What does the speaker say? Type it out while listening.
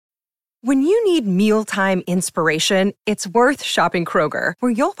When you need mealtime inspiration, it's worth shopping Kroger,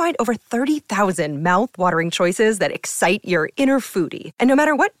 where you'll find over 30,000 mouth-watering choices that excite your inner foodie. And no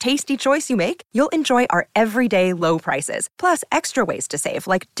matter what tasty choice you make, you'll enjoy our everyday low prices, plus extra ways to save,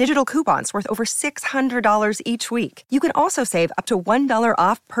 like digital coupons worth over $600 each week. You can also save up to $1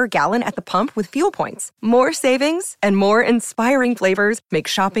 off per gallon at the pump with fuel points. More savings and more inspiring flavors make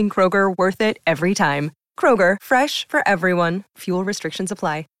shopping Kroger worth it every time. Kroger, fresh for everyone. Fuel restrictions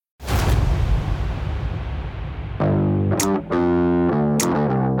apply.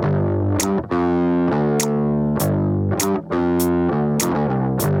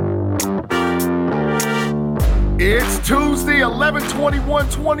 It's Tuesday,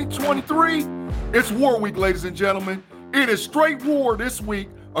 11/21/2023. It's War Week, ladies and gentlemen. It is straight war this week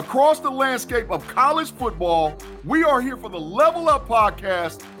across the landscape of college football. We are here for the Level Up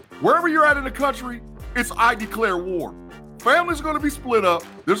podcast. Wherever you're at in the country, it's I Declare War. Families are going to be split up.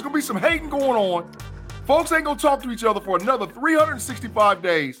 There's going to be some hating going on. Folks ain't going to talk to each other for another 365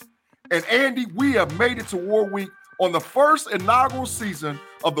 days. And Andy, we have made it to War Week on the first inaugural season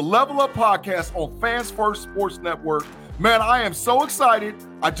of the Level Up podcast on Fans First Sports Network. Man, I am so excited.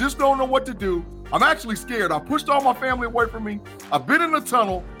 I just don't know what to do. I'm actually scared. I pushed all my family away from me. I've been in the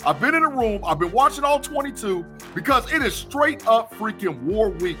tunnel. I've been in the room. I've been watching all 22 because it is straight up freaking War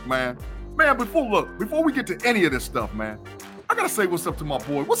Week, man. Man, before we get to any of this stuff, man, I got to say what's up to my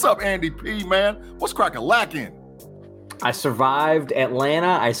boy. What's up, Andy P, man? What's crackin'-lackin'? I survived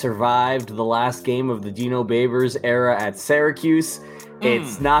Atlanta. I survived the last game of the Dino Babers era at Syracuse.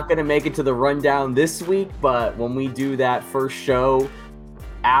 It's not going to make it to the rundown this week, but when we do that first show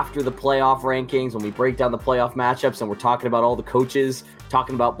after the playoff rankings, when we break down the playoff matchups and we're talking about all the coaches,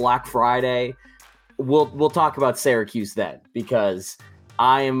 talking about Black Friday, we'll talk about Syracuse then, because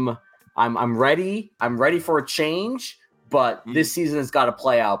I'm ready. I'm ready for a change, but this season has got to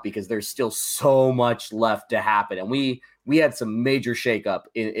play out because there's still so much left to happen. And we had some major shakeup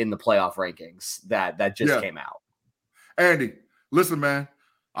in the playoff rankings that just came out. Andy, listen, man,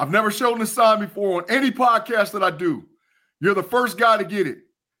 I've never shown this sign before on any podcast that I do. You're the first guy to get it.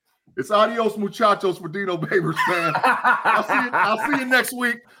 It's adios muchachos for Dino Babers, man. I'll see you next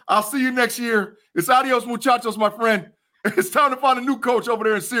week. I'll see you next year. It's adios muchachos, my friend. It's time to find a new coach over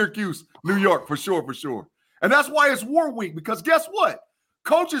there in Syracuse, New York, for sure. And that's why it's War Week, because guess what?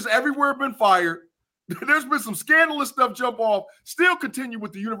 Coaches everywhere have been fired. There's been some scandalous stuff jump off, still continue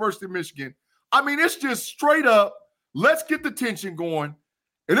with the University of Michigan. I mean, it's just straight up, let's get the tension going.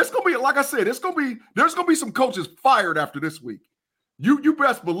 And it's going to be, like I said, there's going to be some coaches fired after this week. You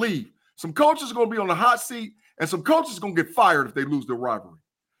best believe some coaches are going to be on the hot seat and some coaches are going to get fired if they lose their rivalry.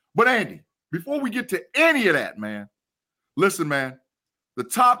 But Andy, before we get to any of that, man, listen, man, the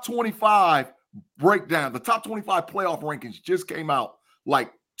top 25 breakdown, the top 25 playoff rankings just came out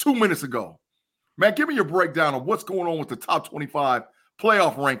like 2 minutes ago. Man, give me your breakdown of what's going on with the top 25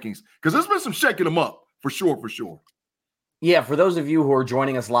 playoff rankings, because there's been some shaking them up for sure. Yeah, for those of you who are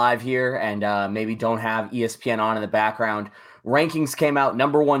joining us live here and maybe don't have ESPN on in the background, rankings came out.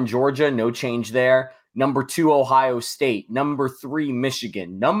 Number 1, Georgia, no change there. Number 2, Ohio State. Number 3,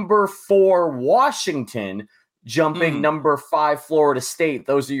 Michigan. Number 4, Washington, jumping. Number 5, Florida State.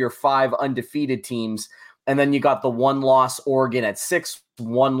 Those are your 5 undefeated teams. And then you got the 1-loss Oregon at 6,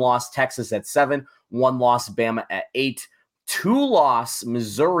 1-loss Texas at 7, 1-loss Bama at 8, 2-loss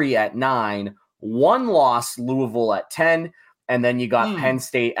Missouri at 9, 1-loss Louisville at 10, and then you got Penn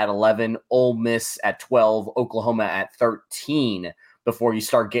State at 11, Ole Miss at 12, Oklahoma at 13 before you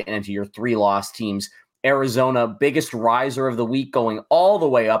start getting into your 3-loss teams. Arizona, biggest riser of the week, going all the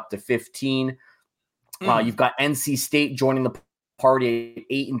way up to 15. You've got NC State joining the party at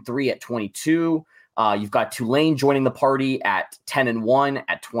 8-3 at 22. You've got Tulane joining the party at 10-1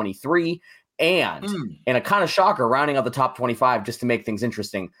 at 23. And in a kind of shocker, rounding out the top 25 just to make things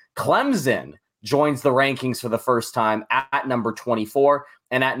interesting, Clemson joins the rankings for the first time at number 24.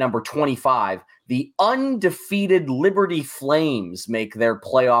 And at number 25, the undefeated Liberty Flames make their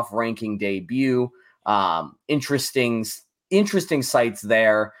playoff ranking debut. Interesting sights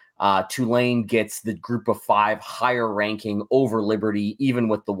there. Tulane gets the group of 5 higher ranking over Liberty, even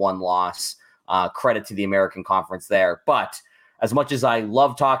with the 1 loss. Credit to the American Conference there. But as much as I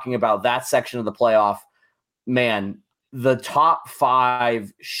love talking about that section of the playoff, man, the top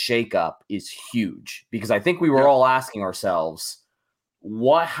 5 shakeup is huge, because I think we were all asking ourselves,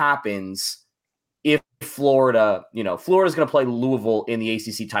 what happens if Florida's going to play Louisville in the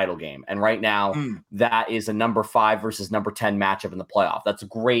ACC title game. And right now that is a number 5 versus number 10 matchup in the playoff. That's a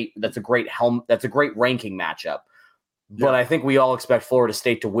great ranking matchup. But I think we all expect Florida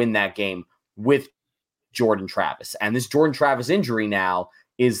State to win that game with Jordan Travis. And this Jordan Travis injury now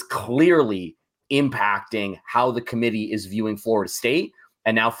is clearly impacting how the committee is viewing Florida State.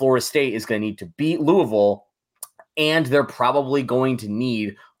 And now Florida State is going to need to beat Louisville, and they're probably going to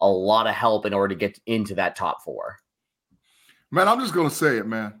need a lot of help in order to get into that top 4. Man, I'm just going to say it,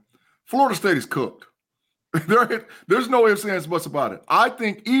 man. Florida State is cooked. There's no ifs, ands, buts about it. I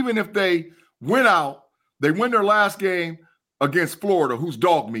think even if they win out, they win their last game against Florida, who's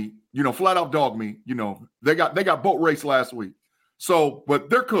dog meat, flat out dog meat. They got boat race last week. So, but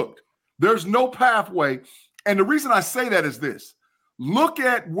they're cooked. There's no pathway. And the reason I say that is this. Look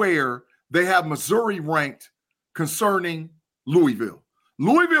at where they have Missouri ranked concerning Louisville.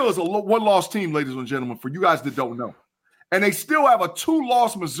 Louisville is a one-loss team, ladies and gentlemen, for you guys that don't know. And they still have a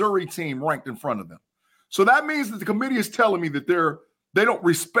 2-loss Missouri team ranked in front of them. So that means that the committee is telling me that they don't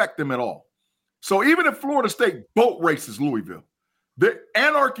respect them at all. So even if Florida State boat races Louisville, the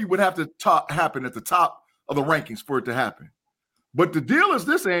anarchy would have to happen at the top of the rankings for it to happen. But the deal is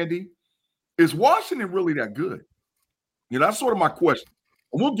this, Andy, is Washington really that good? That's sort of my question.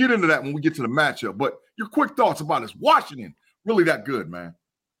 And we'll get into that when we get to the matchup. But your quick thoughts about is Washington really that good, man?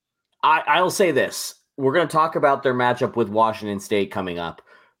 I'll say this. We're going to talk about their matchup with Washington State coming up.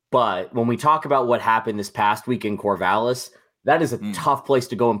 But when we talk about what happened this past week in Corvallis, that is a tough place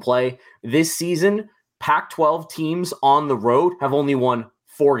to go and play. This season, Pac-12 teams on the road have only won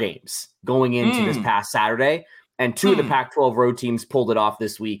 4 games going into this past Saturday. And 2 of the Pac-12 road teams pulled it off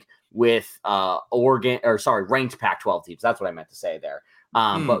this week with ranked Pac-12 teams. That's what I meant to say there.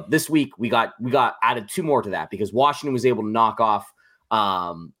 But this week we got added 2 more to that because Washington was able to knock off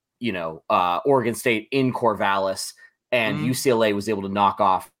Oregon State in Corvallis, and UCLA was able to knock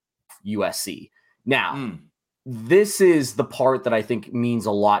off USC. Now, this is the part that I think means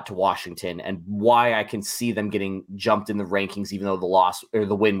a lot to Washington and why I can see them getting jumped in the rankings, even though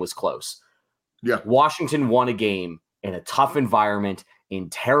the win was close. Yeah. Washington won a game in a tough environment,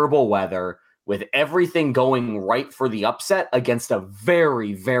 in terrible weather, with everything going right for the upset against a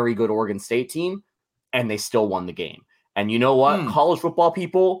very, very good Oregon State team, and they still won the game. And you know what? College football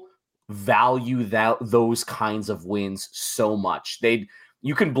people value those kinds of wins so much.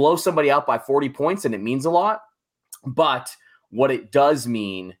 You can blow somebody out by 40 points, and it means a lot. But what it does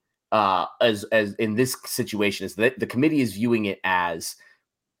mean, as in this situation, is that the committee is viewing it as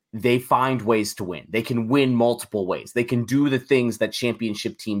they find ways to win. They can win multiple ways. They can do the things that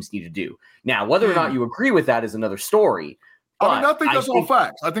championship teams need to do. Now, whether or not you agree with that is another story. I think that's all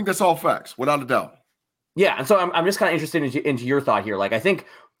facts. I think that's all facts, without a doubt. Yeah, and so I'm just kind of interested into your thought here. Like, I think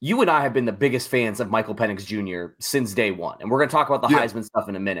you and I have been the biggest fans of Michael Penix Jr. since day one, and we're going to talk about the Heisman stuff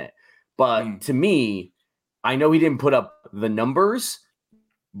in a minute. But to me, I know he didn't put up the numbers,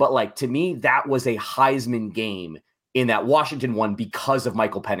 but to me, that was a Heisman game in that Washington won because of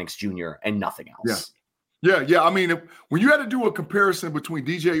Michael Penix Jr. and nothing else. Yeah. I mean, when you had to do a comparison between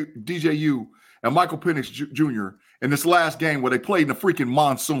DJU and Michael Penix Jr. in this last game where they played in a freaking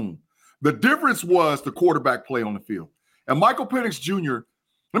monsoon, the difference was the quarterback play on the field. And Michael Penix Jr.,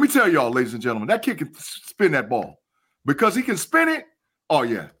 let me tell y'all, ladies and gentlemen, that kid can spin that ball. Because he can spin it, oh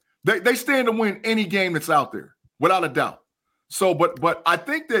yeah. They stand to win any game that's out there, without a doubt. So, but I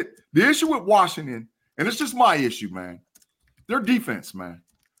think that the issue with Washington, and it's just my issue, man, their defense, man.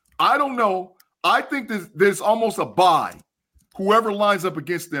 I don't know. I think there's almost a bye, whoever lines up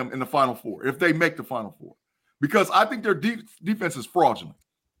against them in the Final Four, if they make the Final Four. Because I think their defense is fraudulent.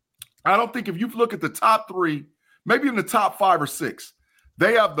 I don't think if you look at the top 3, maybe in the top 5 or 6,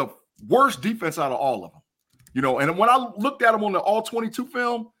 they have the worst defense out of all of them. And when I looked at them on the All-22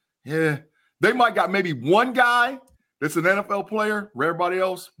 film, they might got maybe one guy that's an NFL player. Everybody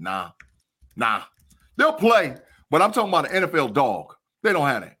else, nah. They'll play, but I'm talking about an NFL dog. They don't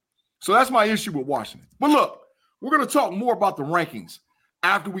have that. So that's my issue with Washington. But look, we're going to talk more about the rankings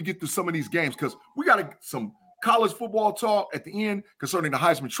after we get through some of these games because we got some college football talk at the end concerning the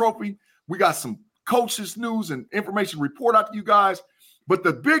Heisman Trophy. We got some coaches news and information to report out to you guys. But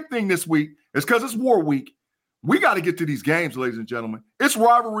the big thing this week is because it's war week, we got to get to these games, ladies and gentlemen. It's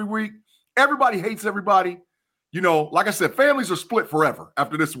rivalry week. Everybody hates everybody. Like I said, families are split forever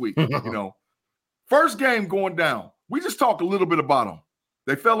after this week. First game going down. We just talked a little bit about them.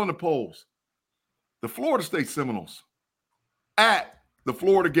 They fell in the polls. The Florida State Seminoles at the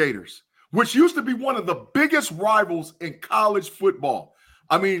Florida Gators, which used to be one of the biggest rivals in college football.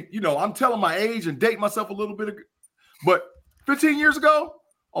 I mean, I'm telling my age and dating myself a little bit, but 15 years ago,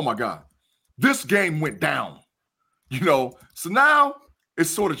 oh my God, this game went down. So now it's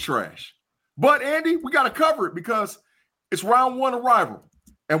sort of trash. But Andy, we got to cover it because it's round 1 of rivalry.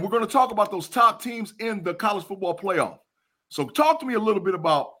 And we're going to talk about those top teams in the college football playoff. So talk to me a little bit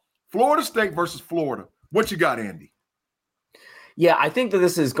about Florida State versus Florida. What you got, Andy? Yeah, I think that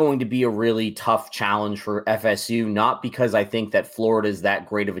this is going to be a really tough challenge for FSU, not because I think that Florida is that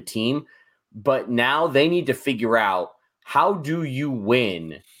great of a team, but now they need to figure out, how do you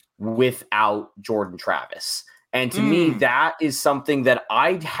win without Jordan Travis? And to me, that is something that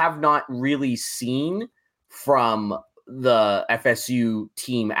I have not really seen from the FSU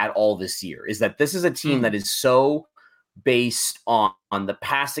team at all this year, is that this is a team that is so based on the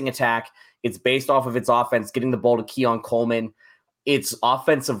passing attack. It's based off of its offense, getting the ball to Keon Coleman. Its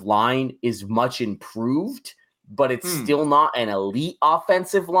offensive line is much improved, but it's still not an elite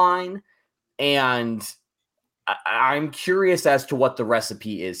offensive line. And I'm curious as to what the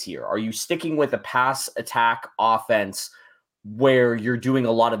recipe is here. Are you sticking with a pass attack offense where you're doing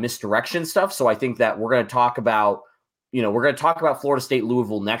a lot of misdirection stuff? So I think that we're going to talk about Florida State,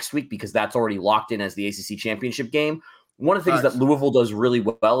 Louisville next week, because that's already locked in as the ACC championship game. One of the things that Louisville does really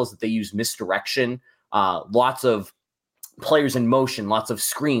well is that they use misdirection, lots of players in motion, lots of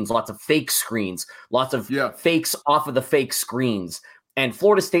screens, lots of fake screens, lots of fakes off of the fake screens. And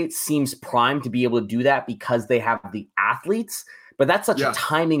Florida State seems primed to be able to do that because they have the athletes, but that's such a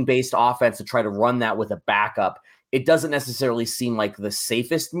timing-based offense to try to run that with a backup. It doesn't necessarily seem like the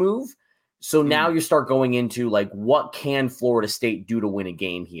safest move. So now you start going into, like, what can Florida State do to win a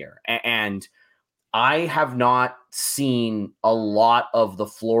game here? And I have not seen a lot of the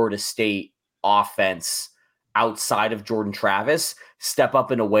Florida State offense outside of Jordan Travis step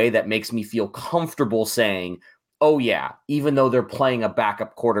up in a way that makes me feel comfortable saying, oh yeah, even though they're playing a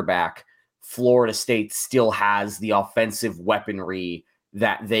backup quarterback, Florida State still has the offensive weaponry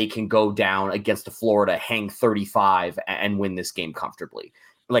that they can go down against a Florida, hang 35 and win this game comfortably.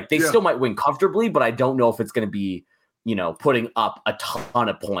 Like, they still might win comfortably, but I don't know if it's going to be, putting up a ton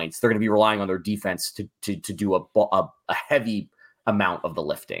of points. They're going to be relying on their defense to do a heavy amount of the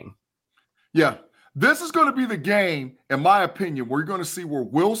lifting. Yeah. This is going to be the game, in my opinion, where you're going to see where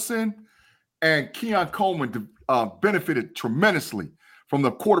Wilson and Keon Coleman benefited tremendously from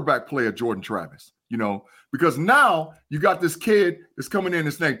the quarterback play of Jordan Travis, because now you got this kid that's coming in,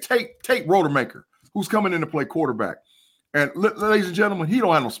 his name, Tate Rodemaker, who's coming in to play quarterback. And ladies and gentlemen, he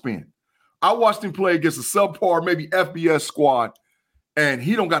don't have no spin. I watched him play against a subpar, maybe FBS squad, and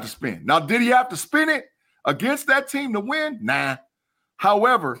he don't got to spin. Now, did he have to spin it against that team to win? Nah.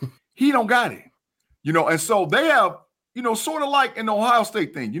 However, he don't got it. And so they have, sort of like in the Ohio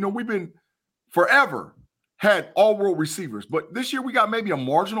State thing, we've been forever had all-world receivers, but this year we got maybe a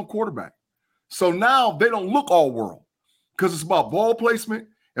marginal quarterback. So now they don't look all-world because it's about ball placement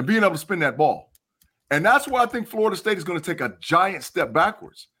and being able to spin that ball. And that's why I think Florida State is going to take a giant step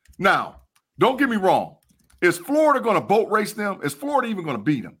backwards. Now, don't get me wrong. Is Florida going to boat race them? Is Florida even going to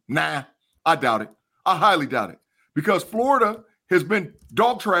beat them? Nah, I doubt it. I highly doubt it, because Florida has been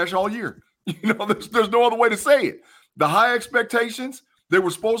dog trash all year. There's no other way to say it. The high expectations they were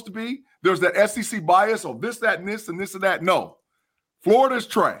supposed to be, there's that SEC bias of this, that, and this, and this, and that. No, Florida's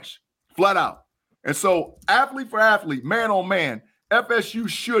trash, flat out. And so athlete for athlete, man on man, FSU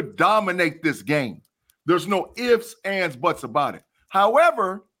should dominate this game. There's no ifs, ands, buts about it.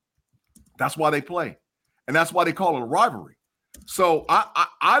 However, that's why they play. And that's why they call it a rivalry. So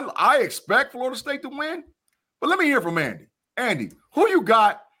I expect Florida State to win. But let me hear from Andy. Andy, who you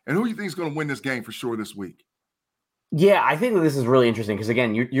got and who you think is going to win this game for sure this week? Yeah, I think that this is really interesting because,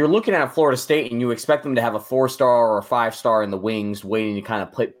 again, you're looking at Florida State and you expect them to have a 4-star or a 5-star in the wings waiting to kind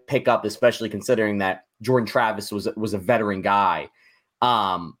of pick up, especially considering that Jordan Travis was a veteran guy.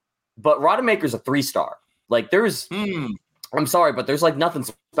 But Rodemaker's a 3-star. Like, there's I'm sorry, but there's like nothing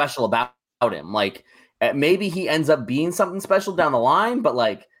special about him. Like, maybe he ends up being something special down the line, but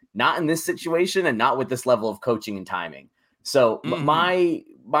like not in this situation and not with this level of coaching and timing. So my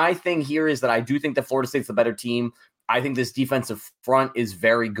thing here is that I do think that Florida State's the better team. I think this defensive front is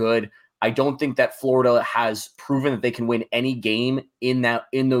very good. I don't think that Florida has proven that they can win any game in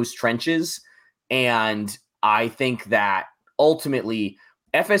those trenches. And I think that ultimately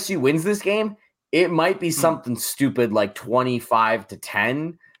FSU wins this game. It might be something stupid like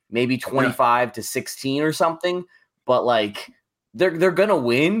 25-10, maybe 25-16 or something. But like they're gonna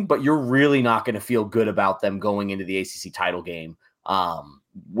win, but you're really not gonna feel good about them going into the ACC title game.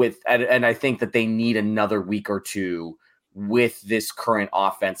 And I think that they need another week or two with this current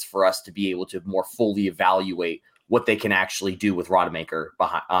offense for us to be able to more fully evaluate what they can actually do with Rodemaker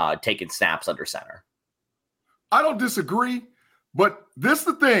behind taking snaps under center. I don't disagree, but this is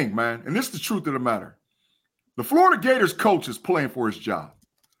the thing, man, and this is the truth of the matter. The Florida Gators coach is playing for his job.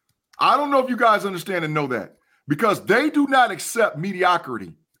 I don't know if you guys understand and know that, because they do not accept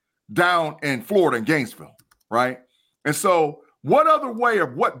mediocrity down in Florida and Gainesville, right? And so what other way or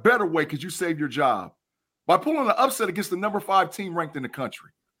what better way could you save your job by pulling an upset against the number 5 team ranked in the country.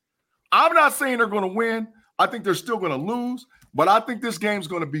 I'm not saying they're going to win. I think they're still going to lose, but I think this game's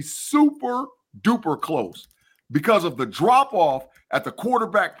going to be super duper close because of the drop off at the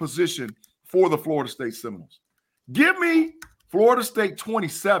quarterback position for the Florida State Seminoles. Give me Florida State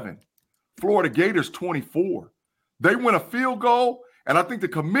 27, Florida Gators 24. They win a field goal, and I think the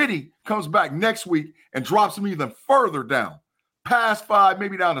committee comes back next week and drops them even further down, past 5,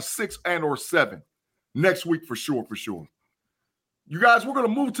 maybe down to 6 and or 7 next week for sure. You guys, we're going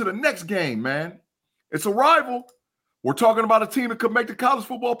to move to the next game, man. It's a rival. We're talking about a team that could make the college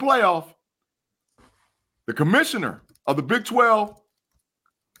football playoff. The commissioner of the Big 12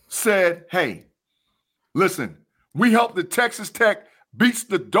 said, hey, listen, we helped the Texas Tech beats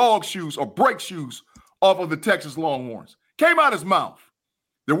the dog shoes or break shoes off of the Texas Longhorns. Came out his mouth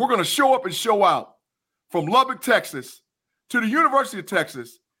that we're going to show up and show out from Lubbock, Texas to the University of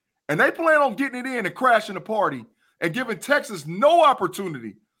Texas, and they plan on getting it in and crashing the party and giving Texas no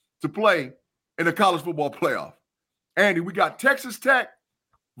opportunity to play in the college football playoff. Andy, we got Texas Tech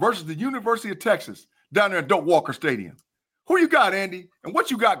versus the University of Texas down there at Doak Walker Stadium. Who you got, Andy? And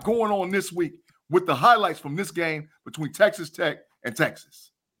what you got going on this week with the highlights from this game between Texas Tech and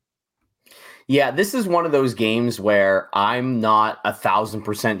Texas? Yeah, this is one of those games where I'm not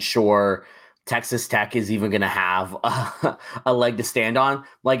 1,000% sure Texas Tech is even going to have a leg to stand on.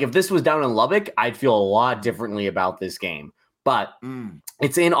 Like, if this was down in Lubbock, I'd feel a lot differently about this game. But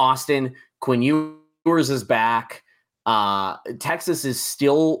it's in Austin. Quinn Ewers is back. Texas is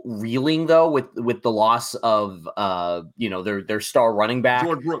still reeling, though, with the loss of their star running back,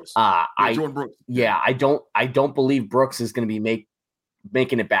 Jordan Brooks. Jordan Brooks. Yeah, I don't believe Brooks is going to be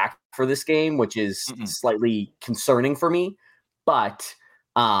making it back for this game, which is slightly concerning for me. But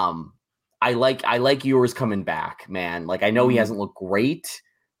I like Ewers coming back, man. Like, I know he hasn't looked great,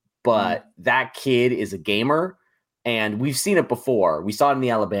 but that kid is a gamer, and we've seen it before. We saw it in the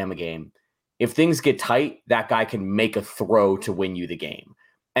Alabama game. If things get tight, that guy can make a throw to win you the game.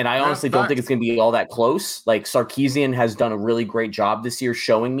 And I honestly don't think it's going to be all that close. Like, Sarkisian has done a really great job this year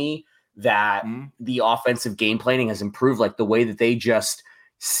showing me that the offensive game planning has improved, like the way that they just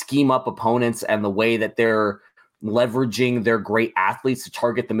scheme up opponents and the way that they're leveraging their great athletes to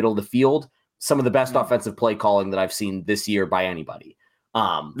target the middle of the field. Some of the best offensive play calling that I've seen this year by anybody.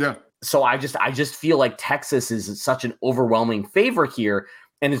 So I just feel like Texas is such an overwhelming favorite here.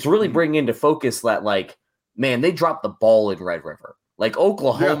 And it's really bringing into focus that, like, man, they dropped the ball in Red River. Like,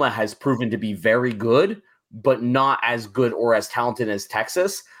 Oklahoma has proven to be very good, but not as good or as talented as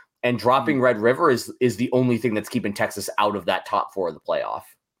Texas. And dropping Red River is the only thing that's keeping Texas out of that top 4 of the playoff.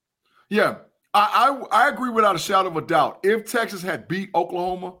 Yeah, I agree without a shadow of a doubt. If Texas had beat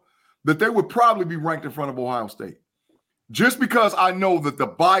Oklahoma, that they would probably be ranked in front of Ohio State. Just because I know that the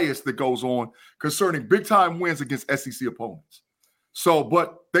bias that goes on concerning big-time wins against SEC opponents. So,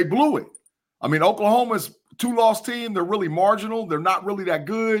 but they blew it. I mean, Oklahoma's 2-loss team. They're really marginal. They're not really that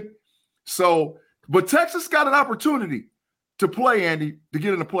good. So, but Texas got an opportunity to play, Andy, to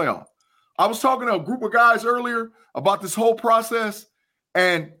get in the playoff. I was talking to a group of guys earlier about this whole process,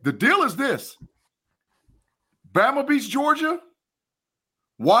 and the deal is this. Bama beats Georgia.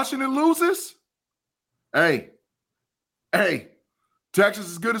 Washington loses. Hey, Texas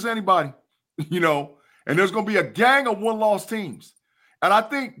is as good as anybody, and there's going to be a gang of 1-loss teams. And I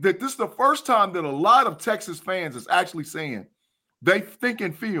think that this is the first time that a lot of Texas fans is actually saying they think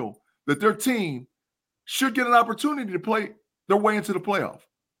and feel that their team should get an opportunity to play their way into the playoff.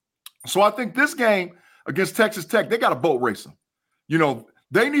 So I think this game against Texas Tech, they got to boat race them.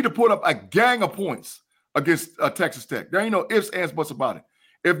 They need to put up a gang of points against Texas Tech. There ain't no ifs, ands, buts about it.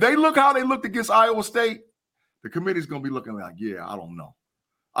 If they look how they looked against Iowa State, the committee's going to be looking like, yeah, I don't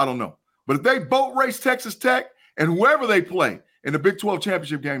know. But if they boat race Texas Tech and whoever they play in the Big 12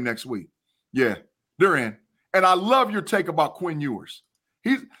 championship game next week, yeah, they're in. And I love your take about Quinn Ewers.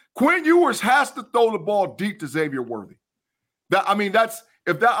 Quinn Ewers has to throw the ball deep to Xavier Worthy. I'm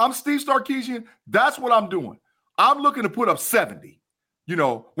Steve Sarkisian, that's what I'm doing. I'm looking to put up 70. We're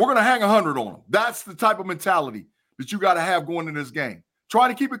going to hang 100 on them. That's the type of mentality that you got to have going in this game. Trying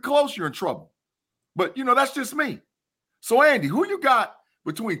to keep it close, you're in trouble. But, that's just me. So, Andy, who you got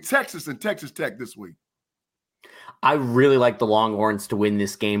between Texas and Texas Tech this week? I really like the Longhorns to win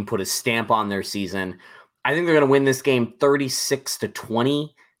this game, put a stamp on their season. I think they're going to win this game 36-20.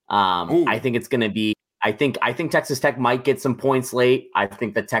 I think it's going to be – I think Texas Tech might get some points late. I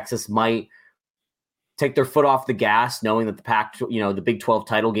think that Texas might take their foot off the gas, knowing that the Big 12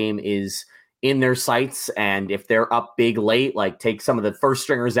 title game is in their sights. And if they're up big late, like, take some of the first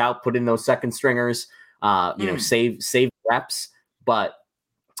stringers out, put in those second stringers, save reps. But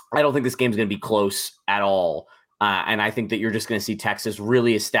I don't think this game's going to be close at all. And I think that you're just going to see Texas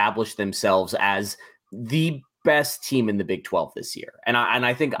really establish themselves as the best team in the Big 12 this year. And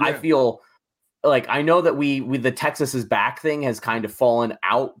I think I feel like I know that we the Texas is back thing has kind of fallen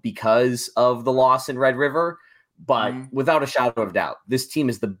out because of the loss in Red River. But without a shadow of doubt, this team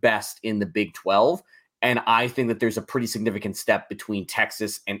is the best in the Big 12. And I think that there's a pretty significant step between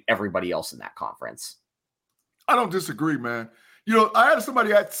Texas and everybody else in that conference. I don't disagree, man. I had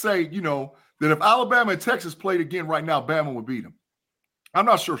somebody say, that if Alabama and Texas played again right now, Bama would beat them. I'm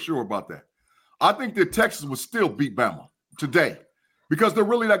not sure about that. I think that Texas would still beat Bama today because they're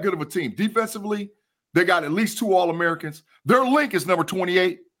really that good of a team. Defensively, they got at least 2 All-Americans. Their link is number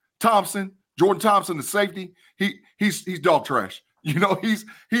 28, Jordan Thompson, the safety. He's dog trash.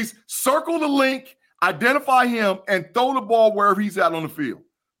 He's circle the link, identify him, and throw the ball wherever he's at on the field.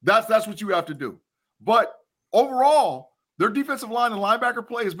 That's what you have to do. But overall, their defensive line and linebacker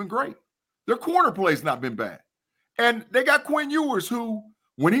play has been great. Their corner play has not been bad. And they got Quinn Ewers, who,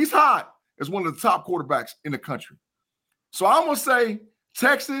 when he's hot, is one of the top quarterbacks in the country. So I'm going to say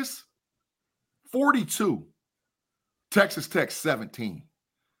Texas 42, Texas Tech 17.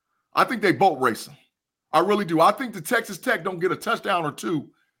 I think they boat race them. I really do. I think the Texas Tech don't get a touchdown or 2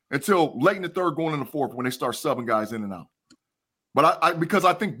 until late in the third, going in the fourth, when they start subbing guys in and out. But because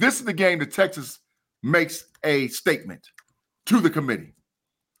I think this is the game that Texas makes a statement to the committee.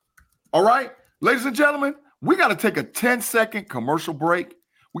 All right, ladies and gentlemen, we got to take a 10-second commercial break.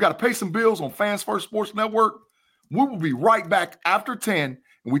 We got to pay some bills on Fans First Sports Network. We will be right back after 10,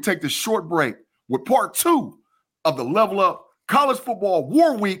 and we take this short break with part 2 of the Level Up College Football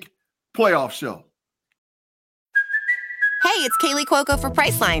War Week playoff show. Hey, it's Kaylee Cuoco for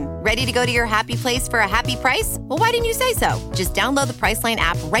Priceline. Ready to go to your happy place for a happy price? Well, why didn't you say so? Just download the Priceline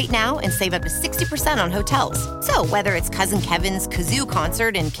app right now and save up to 60% on hotels. So whether it's Cousin Kevin's Kazoo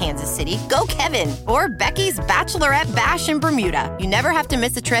Concert in Kansas City, go Kevin, or Becky's Bachelorette Bash in Bermuda, you never have to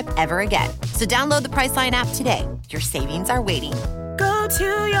miss a trip ever again. So download the Priceline app today. Your savings are waiting. Go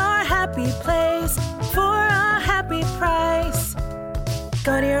to your happy place for a happy price.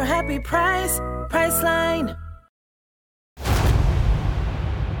 Go to your happy price, Priceline.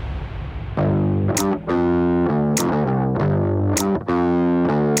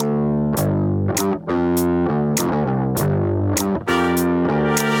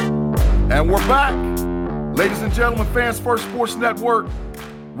 And we're back. Ladies and gentlemen, Fans First Sports Network,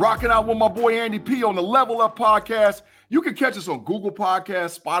 rocking out with my boy Andy P on the Level Up Podcast. You can catch us on Google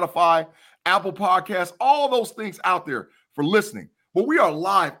Podcasts, Spotify, Apple Podcasts, all those things out there for listening. But we are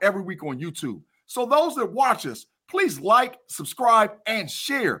live every week on YouTube. So those that watch us, please like, subscribe, and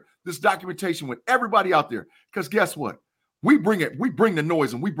share this documentation with everybody out there. Because guess what? We bring the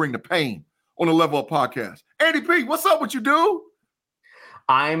noise and we bring the pain on the Level Up Podcast. Andy P, what's up with you, dude?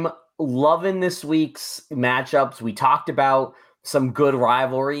 I'm loving this week's matchups. We talked about some good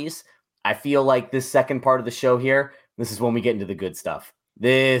rivalries. I feel like this second part of the show here, this is when we get into the good stuff.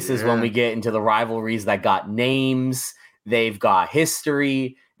 This is when we get into the rivalries that got names. They've got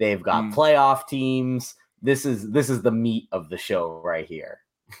history. They've got playoff teams. This is the meat of the show right here.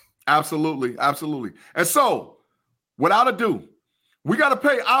 Absolutely. Absolutely. And so, without ado, we got to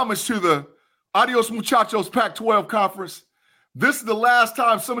pay homage to the Adios Muchachos Pac-12 Conference. This is the last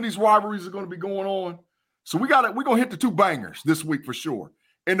time some of these rivalries are going to be going on. So we're going to hit the 2 bangers this week for sure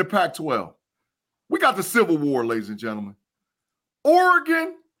in the Pac-12. We got the Civil War, ladies and gentlemen.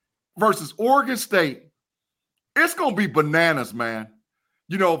 Oregon versus Oregon State. It's going to be bananas, man.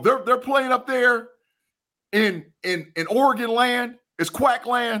 They're playing up there in Oregon land. It's quack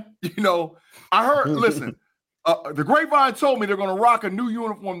land. I heard, listen, the grapevine told me they're going to rock a new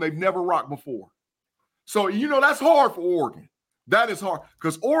uniform they've never rocked before. So, that's hard for Oregon. That is hard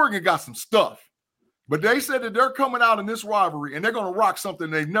because Oregon got some stuff. But they said that they're coming out in this rivalry and they're going to rock something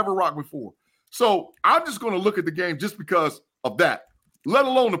they've never rocked before. So I'm just going to look at the game just because of that, let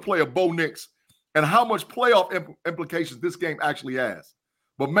alone the play of Bo Nix and how much playoff implications this game actually has.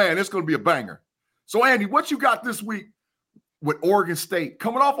 But, man, it's going to be a banger. So, Andy, what you got this week with Oregon State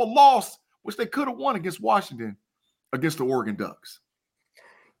coming off a loss, which they could have won against Washington, against the Oregon Ducks?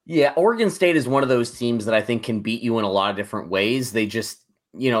 Yeah, Oregon State is one of those teams that I think can beat you in a lot of different ways. They just,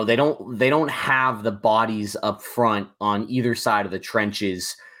 they don't have the bodies up front on either side of the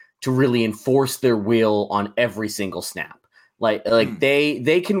trenches to really enforce their will on every single snap.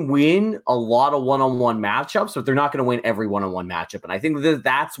 They can win a lot of one-on-one matchups, but they're not going to win every one-on-one matchup. And I think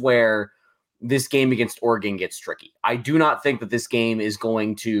that's where this game against Oregon gets tricky. I do not think that this game is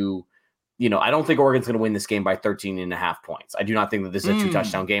going to, I don't think Oregon's going to win this game by 13.5 points. I do not think that this is a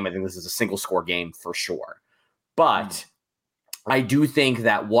 2-touchdown game. I think this is a single score game for sure. But I do think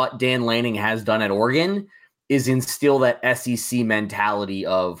that what Dan Lanning has done at Oregon is instill that SEC mentality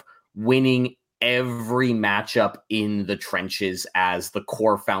of winning every matchup in the trenches as the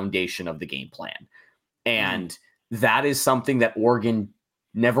core foundation of the game plan. And that is something that Oregon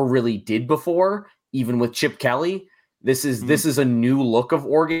never really did before, even with Chip Kelly. This is a new look of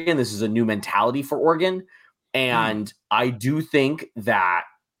Oregon. This is a new mentality for Oregon. And I do think that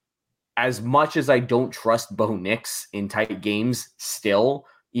as much as I don't trust Bo Nix in tight games still,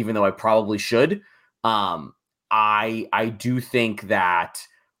 even though I probably should, I do think that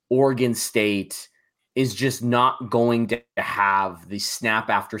Oregon State is just not going to have the snap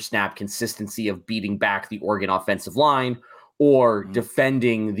after snap consistency of beating back the Oregon offensive line or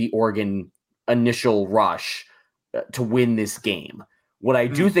defending the Oregon initial rush to win this game. What I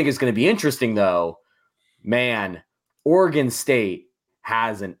do think is going to be interesting, though, man, Oregon State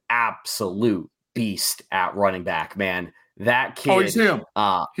has an absolute beast at running back, man. That kid. Oh, he's him.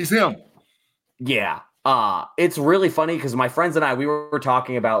 He's him. Yeah. It's really funny because my friends and I, we were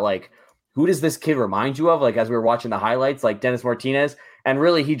talking about, like, who does this kid remind you of? Like, as we were watching the highlights, like Dennis Martinez. And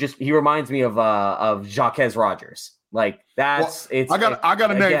really, he reminds me of Jaquez Rogers. Like, that's I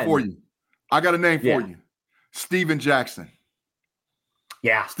got a name for you. I got a name for you. Steven Jackson.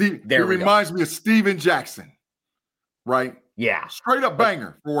 Yeah. He reminds me of Steven Jackson. Right? Yeah. Straight up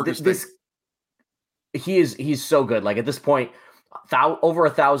banger for Oregon State. He's so good. Like, at this point, over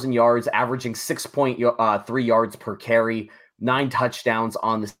 1,000 yards, averaging 6.3 yards per carry, 9 touchdowns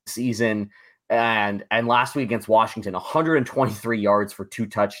on the season. And last week against Washington, 123 yards for 2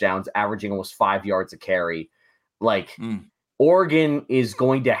 touchdowns, averaging almost 5 yards a carry. Like, Oregon is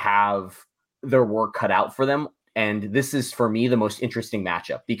going to have their work cut out for them. And this is, for me, the most interesting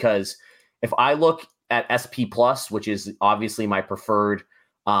matchup, because if I look at SP Plus, which is obviously my preferred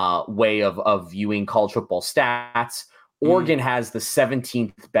way of viewing college football stats, Oregon has the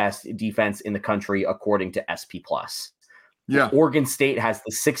 17th best defense in the country, according to SP Plus. Yeah. Oregon State has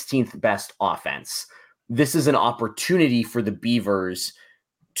the 16th best offense. This is an opportunity for the Beavers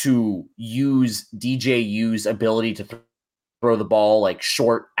to use DJU's ability to throw the ball like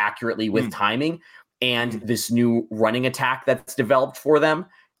short accurately with timing and this new running attack that's developed for them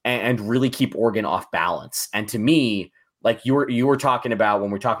and really keep Oregon off balance. And to me, like you were talking about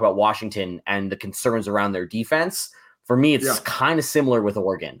when we talk about Washington and the concerns around their defense, for me, it's kind of similar with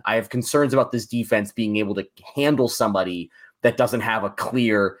Oregon. I have concerns about this defense being able to handle somebody that doesn't have a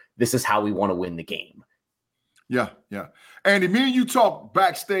clear, this is how we want to win the game. Yeah, yeah. Andy, me and you talk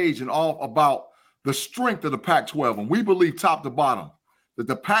backstage and all about the strength of the Pac-12, and we believe top to bottom that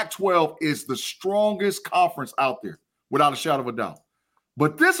the Pac-12 is the strongest conference out there, without a shadow of a doubt.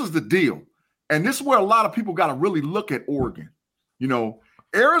 But this is the deal, and this is where a lot of people got to really look at Oregon. You know,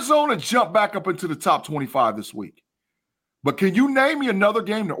 Arizona jumped back up into the top 25 this week. But can you name me another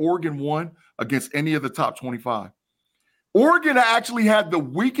game that Oregon won against any of the top 25? Oregon actually had the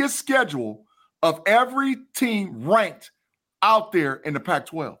weakest schedule of every team ranked out there in the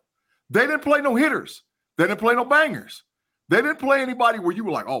Pac-12. They didn't play no hitters. They didn't play no bangers. They didn't play anybody where you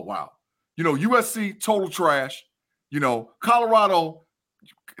were like, oh, wow. You know, USC, total trash. You know, Colorado,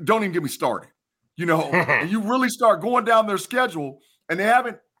 don't even get me started. You know, and you really start going down their schedule, and they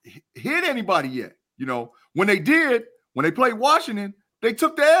haven't hit anybody yet. You know, when they did, when they played Washington, they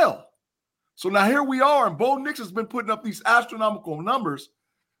took the L. So now here we are, and Bo Nix has been putting up these astronomical numbers,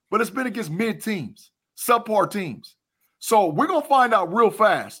 but it's been against mid teams, subpar teams. So we're going to find out real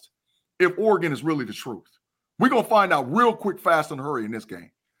fast if Oregon is really the truth. We're going to find out real quick, fast, and hurry in this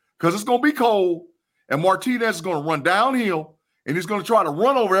game because it's going to be cold, and Martinez is going to run downhill, and he's going to try to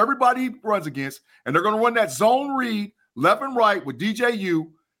run over everybody he runs against, and they're going to run that zone read left and right with DJU.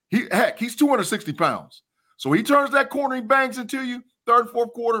 He's 260 pounds. So he turns that corner, he bangs into you, third and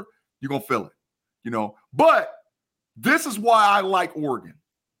fourth quarter, you're going to feel it, you know. But this is why I like Oregon.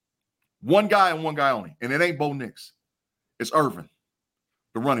 One guy and one guy only, and it ain't Bo Nix. It's Irvin,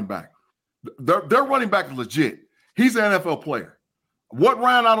 the running back. Their running back is legit. He's an NFL player. What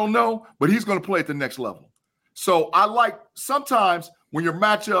round, I don't know, but he's going to play at the next level. So I like sometimes when your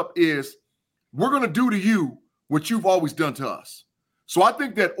matchup is, we're going to do to you what you've always done to us. So I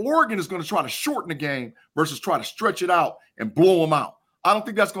think that Oregon is going to try to shorten the game versus try to stretch it out and blow them out. I don't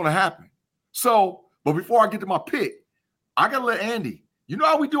think that's going to happen. So, but before I get to my pick, I got to let Andy, you know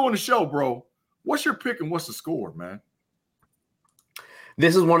how we do on the show, bro. What's your pick and what's the score, man?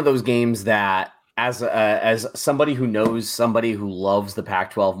 This is one of those games that as somebody who knows somebody who loves the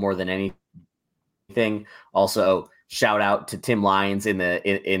Pac-12 more than anything, also shout out to Tim Lyons in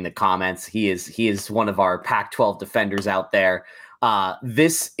the comments. He is one of our Pac-12 defenders out there.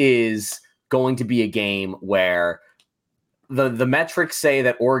 This is going to be a game where the metrics say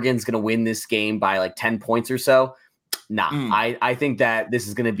that Oregon's going to win this game by like 10 points or so. I think that this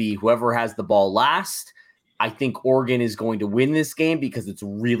is going to be whoever has the ball last. I think Oregon is going to win this game because it's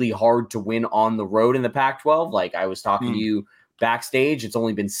really hard to win on the road in the Pac-12. Like I was talking to you backstage, it's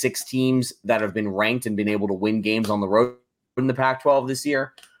only been 6 teams that have been ranked and been able to win games on the road in the Pac-12 this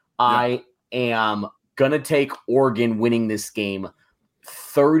year. Yeah. I am going to take Oregon winning this game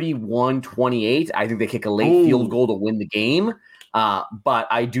 31-28. I think they kick a late field goal to win the game. But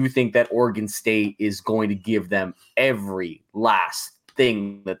I do think that Oregon State is going to give them every last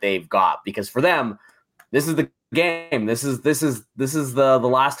thing that they've got, because for them, this is the game. This is the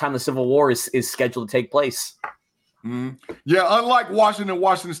last time the Civil War is scheduled to take place. Mm-hmm. Yeah, unlike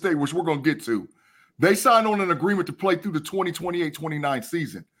Washington State, which we're going to get to, they signed on an agreement to play through the 2028-29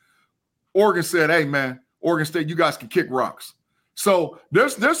 season. Oregon said, hey, man, Oregon State, you guys can kick rocks. So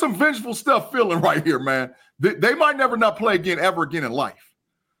there's some vengeful stuff feeling right here, man. They might never not play again ever again in life.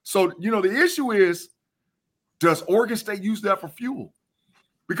 So, the issue is, does Oregon State use that for fuel?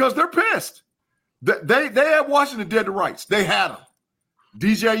 Because they're pissed. They had Washington dead to rights. They had them.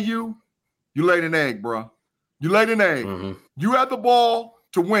 DJU, you laid an egg, bro. You laid an egg. Mm-hmm. You had the ball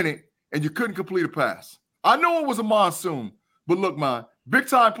to win it, and you couldn't complete a pass. I know it was a monsoon, but look, man,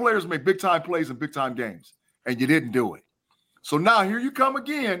 big-time players make big-time plays in big-time games, and you didn't do it. So now here you come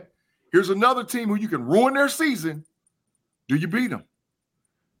again. Here's another team who you can ruin their season. Do you beat them?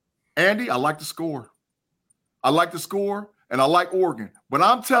 Andy, I like the score. And I like Oregon. But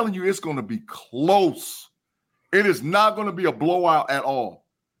I'm telling you, it's going to be close. It is not going to be a blowout at all.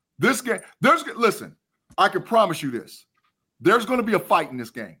 This game, listen, I can promise you this. There's going to be a fight in this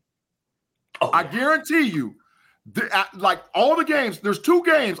game. I guarantee you, like all the games, there's 2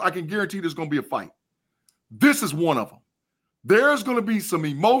 games I can guarantee there's going to be a fight. This is one of them. There's going to be some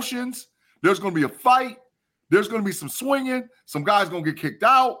emotions. There's going to be a fight. There's going to be some swinging. Some guys going to get kicked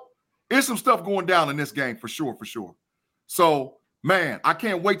out. There's some stuff going down in this game for sure. So, man, I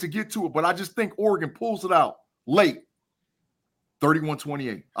can't wait to get to it, but I just think Oregon pulls it out late,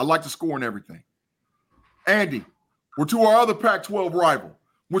 31-28. I like the score and everything. Andy, we're to our other Pac-12 rival,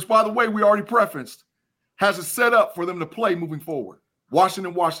 which, by the way, we already preferenced, has it set up for them to play moving forward.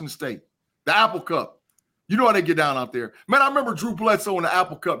 Washington State, the Apple Cup. You know how they get down out there. Man, I remember Drew Bledsoe in the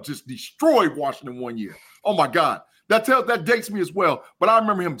Apple Cup just destroyed Washington one year. Oh, my God. That dates me as well. But I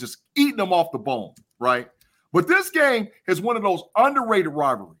remember him just eating them off the bone, right? But this game is one of those underrated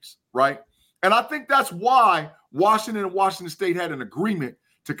rivalries, right? And I think that's why Washington and Washington State had an agreement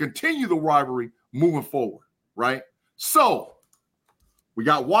to continue the rivalry moving forward, right? So we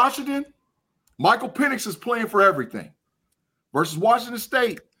got Washington. Michael Penix is playing for everything versus Washington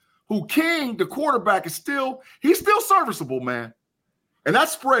State, who King, the quarterback, he's still serviceable, man. And that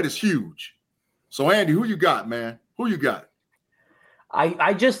spread is huge. So, Andy, who you got, man? Who you got?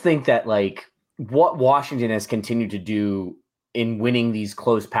 I just think that, like, what Washington has continued to do in winning these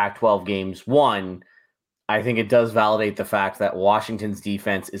close Pac-12 games, one, I think it does validate the fact that Washington's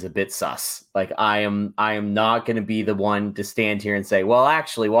defense is a bit sus. Like, I am not going to be the one to stand here and say, well,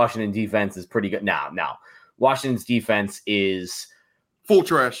 actually, Washington defense is pretty good. No. Washington's defense is full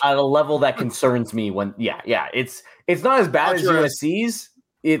trash at a level that concerns me. It's not as bad as USC's.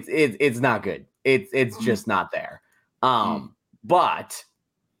 It's not good. It's just not there. But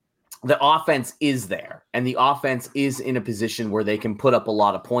the offense is there, and the offense is in a position where they can put up a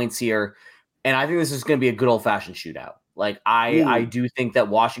lot of points here. And I think this is going to be a good old-fashioned shootout. Like, I do think that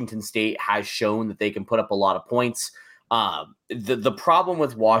Washington State has shown that they can put up a lot of points. The problem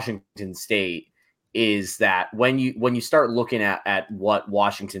with Washington State is that when you start looking at what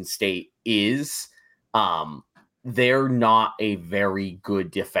Washington State is, they're not a very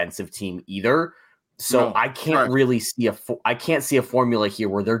good defensive team either. So I can't really see a formula here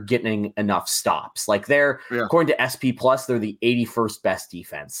where they're getting enough stops. Like according to SP Plus, they're the 81st best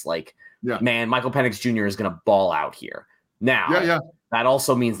defense. Like, man, Michael Penix Jr. is going to ball out here. Now, that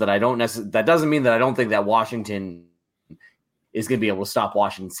also means that that doesn't mean that I don't think that Washington is going to be able to stop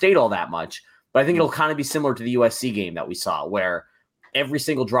Washington State all that much. But I think it'll kind of be similar to the USC game that we saw, where every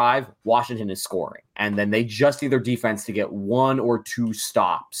single drive, Washington is scoring. And then they just need their defense to get 1 or 2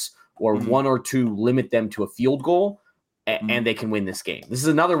 stops, or 1 or 2 limit them to a field goal, and they can win this game. This is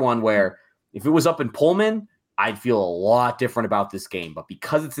another one where if it was up in Pullman, I'd feel a lot different about this game. But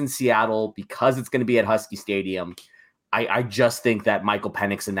because it's in Seattle, because it's going to be at Husky Stadium, I just think that Michael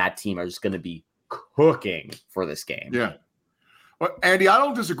Penix and that team are just going to be cooking for this game. Yeah. Well, Andy, I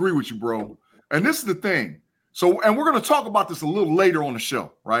don't disagree with you, bro. And this is the thing. And we're going to talk about this a little later on the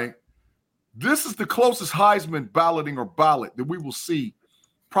show, right? This is the closest Heisman balloting or ballot that we will see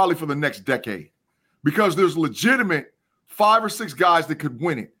probably for the next decade, because there's legitimate 5 or 6 guys that could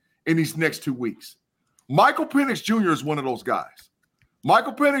win it in these next 2 weeks. Michael Penix Jr. is one of those guys.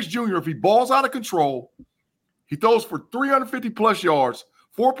 Michael Penix Jr., if he balls out of control, he throws for 350 plus yards,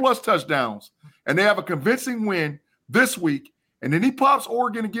 4 plus touchdowns, and they have a convincing win this week, and then he pops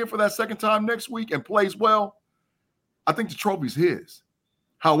Oregon again for that second time next week and plays well, I think the trophy's his.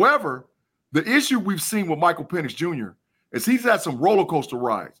 However, the issue we've seen with Michael Penix Jr. is he's had some roller coaster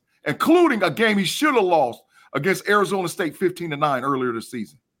rides, including a game he should have lost against Arizona State 15-9 earlier this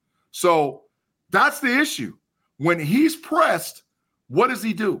season. So that's the issue. When he's pressed, what does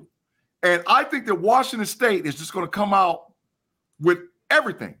he do? And I think that Washington State is just going to come out with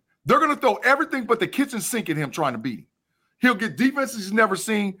everything. They're going to throw everything but the kitchen sink at him trying to beat him. He'll get defenses he's never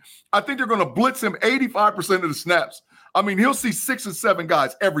seen. I think they're going to blitz him 85% of the snaps. I mean, he'll see 6 and 7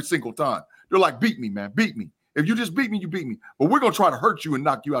 guys every single time. They're like, beat me, man, beat me. If you just beat me, you beat me. But we're going to try to hurt you and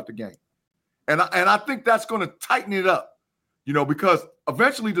knock you out the game. And I think that's going to tighten it up, because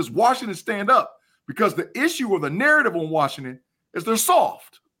eventually does Washington stand up? Because the issue or the narrative on Washington is they're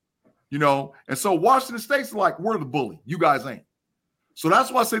soft, And so Washington State's like, we're the bully. You guys ain't. So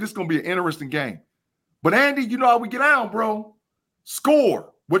that's why I say this is going to be an interesting game. But, Andy, you know how we get down, bro.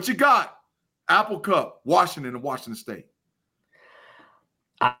 Score. What you got? Apple Cup, Washington and Washington State.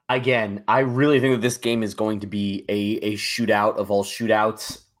 Again, I really think that this game is going to be a shootout of all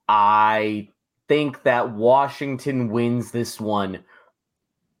shootouts. I think that Washington wins this one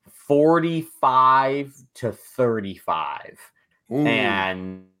 45-35. Ooh.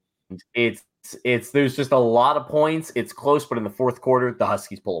 And it's there's just a lot of points. It's close, but in the fourth quarter, the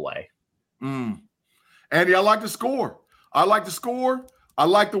Huskies pull away. Andy, I like the score. I like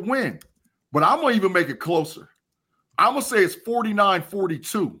the win. But I'm going to even make it closer. I'm going to say it's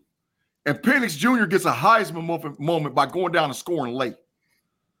 49-42. And Penix Jr. gets a Heisman moment by going down and scoring late.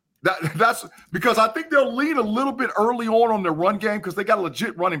 That's because I think they'll lean a little bit early on their run game because they got a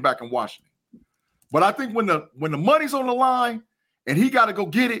legit running back in Washington. But I think when the money's on the line and he got to go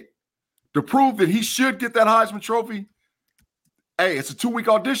get it to prove that he should get that Heisman Trophy, hey, it's a 2-week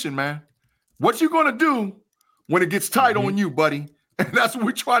audition, man. What you going to do when it gets tight on you, buddy? And that's what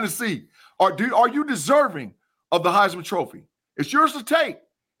we're trying to see. Are you deserving of the Heisman Trophy? It's yours to take.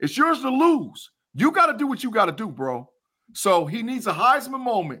 It's yours to lose. You got to do what you got to do, bro. So he needs a Heisman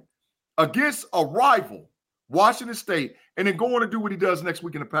moment against a rival, Washington State, and then go on and do what he does next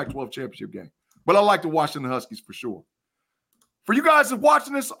week in the Pac-12 championship game. But I like the Washington Huskies for sure. For you guys that are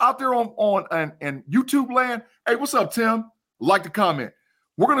watching this out there on YouTube land, hey, what's up, Tim? Like to comment.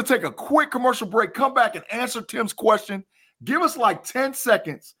 We're going to take a quick commercial break, come back and answer Tim's question. Give us like 10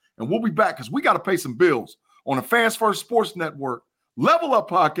 seconds, and we'll be back because we got to pay some bills on the Fans First Sports Network Level Up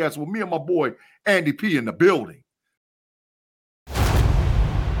podcast with me and my boy, Andy P. in the building.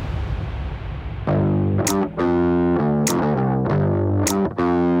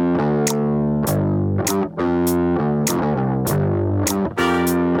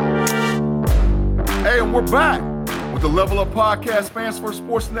 Hey, and we're back with the Level Up podcast, Fans First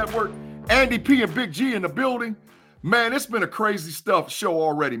Sports Network. Andy P. and Big G in the building. Man, it's been a crazy show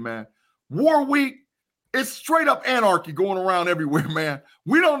already, man. War week, it's straight up anarchy going around everywhere, man.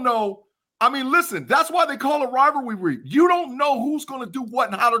 We don't know. I mean, listen, that's why they call it rivalry week. You don't know who's going to do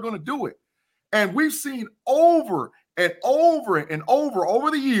what and how they're going to do it. And we've seen over and over and over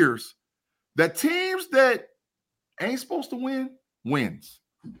the years that teams that ain't supposed to wins,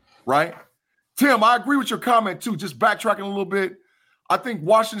 right? Tim, I agree with your comment too, just backtracking a little bit. I think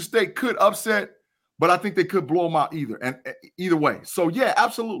Washington State could upset, but I think they could blow them out either way. So, yeah,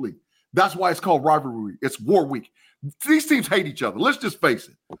 absolutely. That's why it's called rivalry. It's war week. These teams hate each other. Let's just face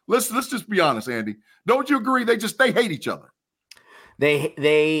it. Let's just be honest, Andy. Don't you agree? They hate each other.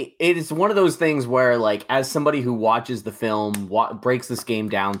 It is one of those things where, like, as somebody who watches the film, breaks this game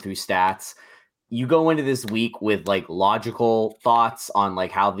down through stats, you go into this week with like logical thoughts on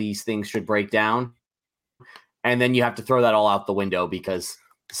like how these things should break down. And then you have to throw that all out the window because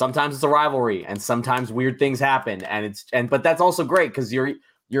sometimes it's a rivalry and sometimes weird things happen. But that's also great because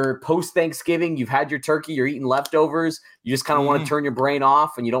you're post Thanksgiving, you've had your turkey, you're eating leftovers. You just kind of want to turn your brain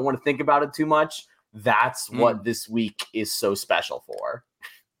off and you don't want to think about it too much. That's what this week is so special for.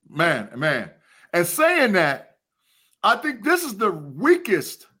 Man. And saying that, I think this is the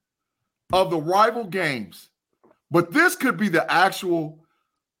weakest of the rival games, but this could be the actual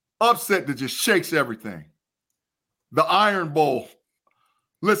upset that just shakes everything. The Iron Bowl.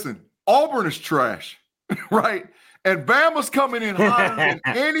 Listen, Auburn is trash, right? And Bama's coming in higher than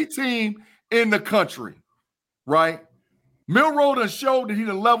any team in the country, right? Milroe done showed that he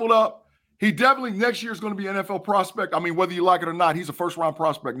done leveled up. He definitely next year is going to be an NFL prospect. I mean, whether you like it or not, he's a first-round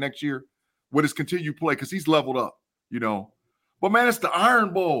prospect next year with his continued play because he's leveled up. But, man, it's the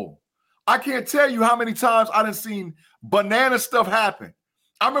Iron Bowl. I can't tell you how many times I done seen banana stuff happen.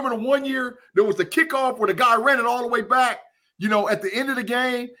 I remember the one year there was the kickoff where the guy ran it all the way back, at the end of the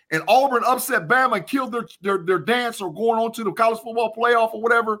game, and Auburn upset Bama and killed their dance or going on to the college football playoff or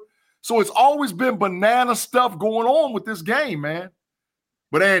whatever. So it's always been banana stuff going on with this game, man.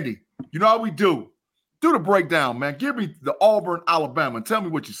 But, Andy, you know how we do. Do the breakdown, man. Give me the Auburn, Alabama, and tell me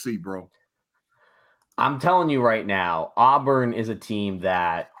what you see, bro. I'm telling you right now, Auburn is a team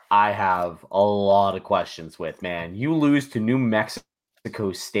that I have a lot of questions with, man. You lose to New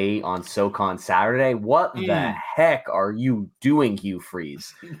Mexico State on SoCon Saturday. What the heck are you doing, Hugh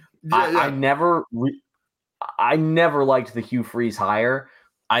Freeze? I never liked the Hugh Freeze hire.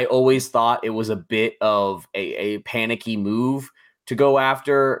 I always thought it was a bit of a panicky move to go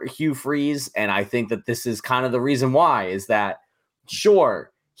after Hugh Freeze, and I think that this is kind of the reason why, is that,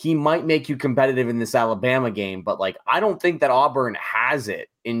 sure, he might make you competitive in this Alabama game, but I don't think that Auburn has it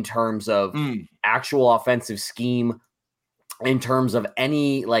in terms of actual offensive scheme, in terms of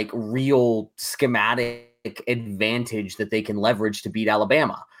any real schematic advantage that they can leverage to beat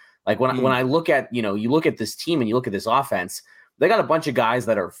Alabama. When I look at, you look at this team and you look at this offense, they got a bunch of guys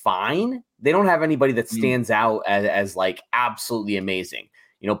that are fine. They don't have anybody that stands out as absolutely amazing.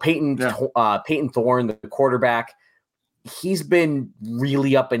 Peyton Thorne, the quarterback, he's been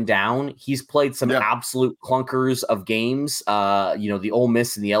really up and down. He's played some absolute clunkers of games. The Ole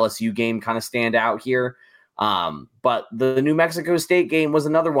Miss and the LSU game kind of stand out here. But the New Mexico State game was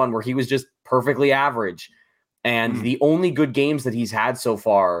another one where he was just perfectly average. And the only good games that he's had so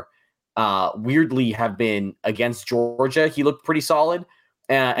far, weirdly, have been against Georgia. He looked pretty solid.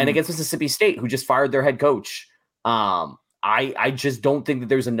 And against Mississippi State, who just fired their head coach. I just don't think that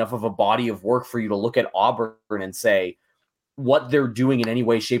there's enough of a body of work for you to look at Auburn and say what they're doing in any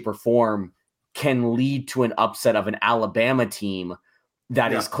way, shape, or form can lead to an upset of an Alabama team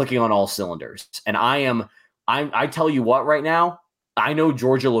that is clicking on all cylinders. And I tell you what, right now, I know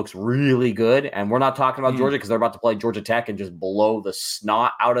Georgia looks really good, and we're not talking about Georgia because they're about to play Georgia Tech and just blow the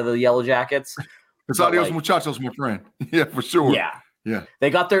snot out of the Yellow Jackets. It's adios muchachos, my friend. Yeah, for sure. Yeah. They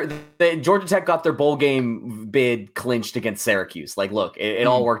got Georgia Tech got their bowl game bid clinched against Syracuse. Look, it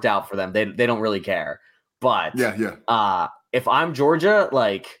all worked out for them. They don't really care. But if I'm Georgia,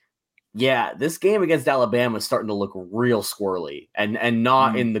 this game against Alabama is starting to look real squirrely and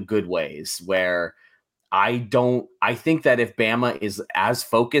not in the good ways, where I think that if Bama is as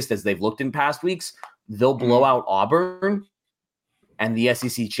focused as they've looked in past weeks, they'll blow out Auburn, and the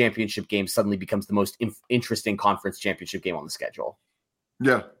SEC championship game suddenly becomes the most interesting conference championship game on the schedule.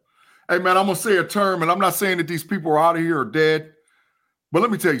 Yeah. Hey, man, I'm going to say a term, and I'm not saying that these people are out of here or dead, but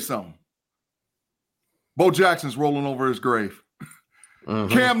let me tell you something. Bo Jackson's rolling over his grave.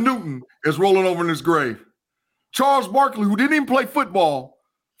 Cam Newton is rolling over in his grave. Charles Barkley, who didn't even play football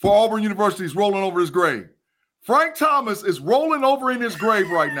for Auburn University, is rolling over his grave. Frank Thomas is rolling over in his grave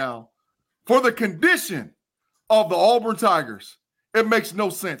right now for the condition of the Auburn Tigers. It makes no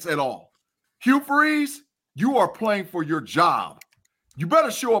sense at all. Hugh Freeze, you are playing for your job. You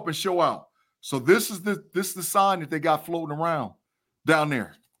better show up and show out. So this is the sign that they got floating around down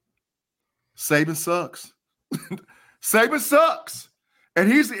there. Saban sucks. Saban sucks.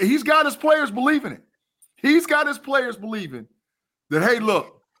 And he's got his players believing it. He's got his players believing that, hey,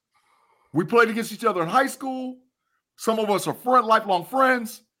 look, we played against each other in high school. Some of us are lifelong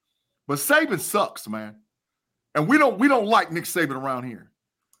friends, but Saban sucks, man. And we don't like Nick Saban around here.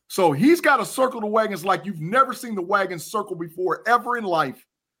 So he's got to circle the wagons like you've never seen the wagons circle before ever in life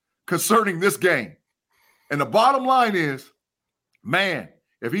concerning this game. And the bottom line is, man,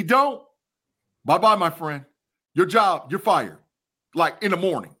 if he don't, bye-bye, my friend. Your job, you're fired. In the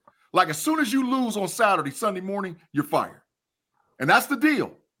morning. As soon as you lose on Saturday, Sunday morning, you're fired. And that's the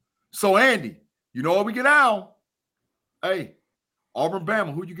deal. So, Andy, you know what we get out? Hey, Auburn,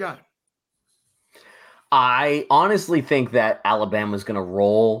 Bama, who you got? I honestly think that Alabama's going to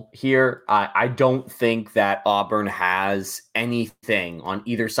roll here. I don't think that Auburn has anything on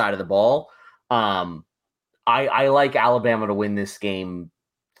either side of the ball. I like Alabama to win this game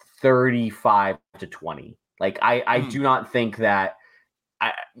 35-20. I do not think that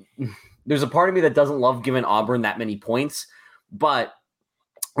there's a part of me that doesn't love giving Auburn that many points, but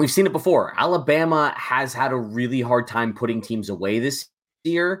we've seen it before. Alabama has had a really hard time putting teams away this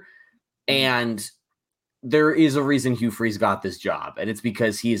year, and there is a reason Hugh Freeze got this job, and it's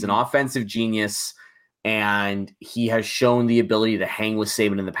because he is an offensive genius, and he has shown the ability to hang with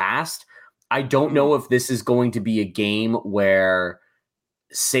Saban in the past. I don't know if this is going to be a game where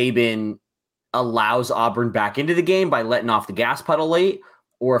Saban allows Auburn back into the game by letting off the gas pedal late,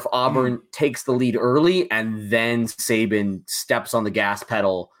 or if Auburn takes the lead early and then Saban steps on the gas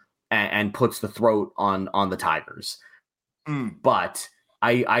pedal and puts the throat on the Tigers. But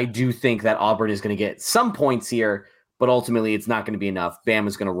I do think that Auburn is going to get some points here, but ultimately it's not going to be enough.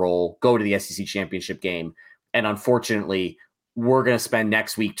 Bama's going to roll, go to the SEC championship game. And unfortunately, we're going to spend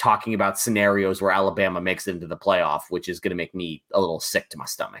next week talking about scenarios where Alabama makes it into the playoff, which is going to make me a little sick to my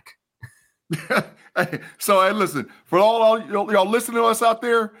stomach. So, hey, listen, for all y'all listening to us out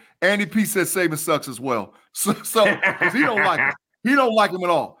there, Andy P says Saban sucks as well. So because he don't like him. He don't like him at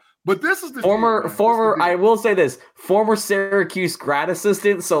all. But this is the former. I will say this: former Syracuse grad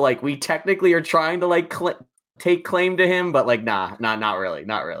assistant. So, like, we technically are trying to like take claim to him, but like, not really.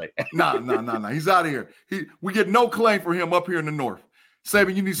 Nah. He's out of here. We get no claim for him up here in the North.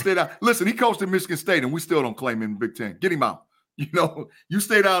 Saban, you need to stay down. Listen, he coached at Michigan State, and we still don't claim him in the Big Ten. Get him out. You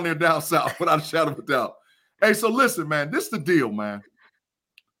stay down there down south without a shadow of a doubt. Hey, so listen, man, this is the deal, man.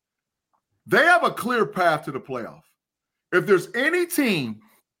 They have a clear path to the playoff. If there's any team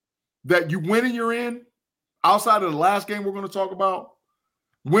that you win and you're in, outside of the last game we're going to talk about,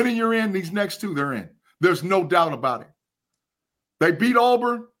 winning you're in, these next two, they're in. There's no doubt about it. They beat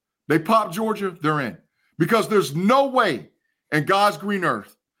Auburn, they popped Georgia, they're in. Because there's no way in God's green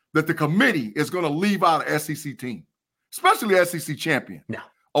earth that the committee is going to leave out an SEC team. Especially SEC champion. No.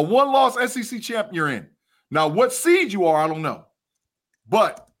 A one-loss SEC champion, you're in. Now, what seed you are, I don't know.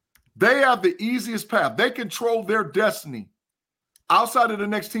 But they have the easiest path. They control their destiny. Outside of the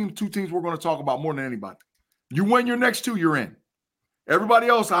next two teams we're going to talk about more than anybody. You win your next two, you're in. Everybody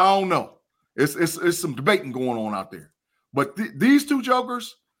else, I don't know. It's some debating going on out there. But these two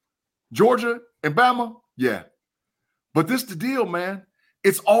jokers, Georgia and Bama, yeah. But this the deal, man.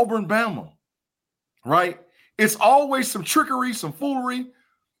 It's Auburn, Bama, right? It's always some trickery, some foolery.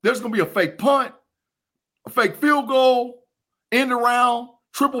 There's going to be a fake punt, a fake field goal, end around,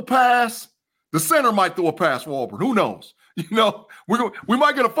 triple pass. The center might throw a pass for Auburn. Who knows? We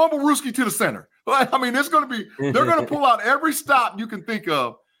might get a fumble rooski to the center. I mean, it's going to be, they're going to pull out every stop you can think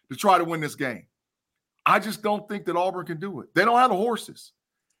of to try to win this game. I just don't think that Auburn can do it. They don't have the horses.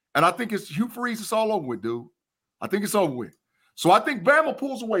 And I think it's Hugh Freeze, it's all over with, dude. I think it's over with. So I think Bama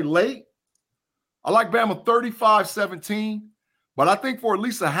pulls away late. I like Bama 35-17, but I think for at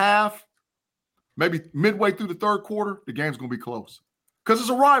least a half, maybe midway through the third quarter, the game's going to be close because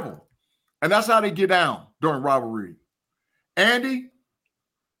it's a rival. And that's how they get down during rivalry. Andy,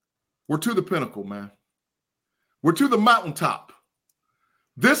 we're to the pinnacle, man. We're to the mountaintop.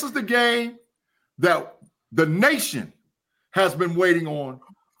 This is the game that the nation has been waiting on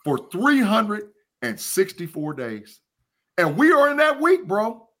for 364 days. And we are in that week,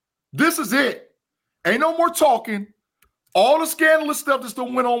 bro. This is it. Ain't no more talking. All the scandalous stuff that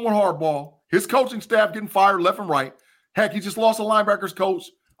still went on with Harbaugh, his coaching staff getting fired left and right. Heck, he just lost a linebackers coach.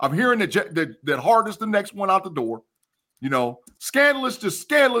 I'm hearing that Hart is the next one out the door. Scandalous, just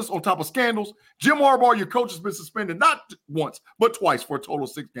scandalous on top of scandals. Jim Harbaugh, your coach, has been suspended not once, but twice for a total of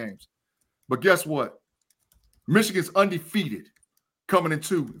 6 games. But guess what? Michigan's undefeated coming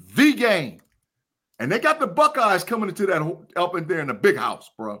into the game. And they got the Buckeyes coming into that up in there in the big house,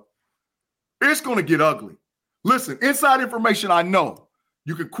 bro. It's going to get ugly. Listen, inside information I know.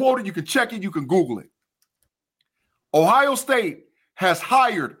 You can quote it, you can check it, you can Google it. Ohio State has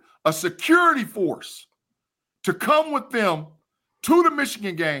hired a security force to come with them to the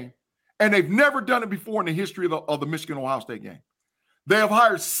Michigan game, and they've never done it before in the history of the Michigan-Ohio State game. They have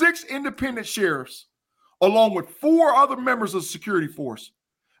hired 6 independent sheriffs along with 4 other members of the security force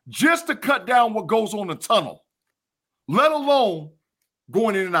just to cut down what goes on in the tunnel, let alone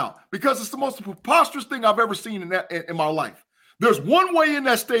going in and out, because it's the most preposterous thing I've ever seen in my life. There's one way in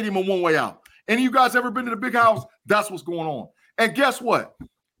that stadium and one way out. Any of you guys ever been to the big house? That's what's going on. And guess what?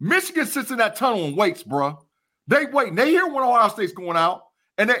 Michigan sits in that tunnel and waits, bro. They wait. And they hear when Ohio State's going out.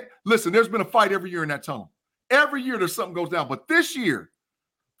 And listen, there's been a fight every year in that tunnel. Every year there's something goes down. But this year,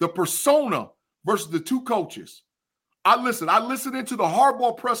 the persona versus the two coaches. I listened into the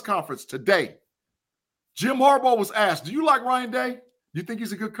Harbaugh press conference today. Jim Harbaugh was asked, do you like Ryan Day? You think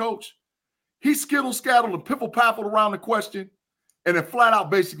he's a good coach? He skittle-scattled and piffle-paffled around the question and then flat out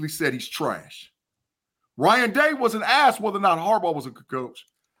basically said he's trash. Ryan Day wasn't asked whether or not Harbaugh was a good coach,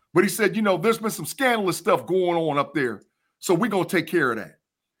 but he said, there's been some scandalous stuff going on up there, so we're going to take care of that.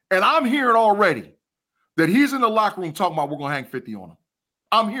 And I'm hearing already that he's in the locker room talking about we're going to hang 50 on him.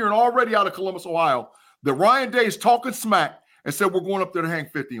 I'm hearing already out of Columbus, Ohio, that Ryan Day is talking smack and said we're going up there to hang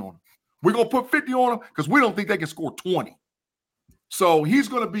 50 on him. We're going to put 50 on him because we don't think they can score 20. So he's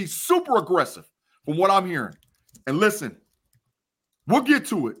going to be super aggressive from what I'm hearing. And listen, we'll get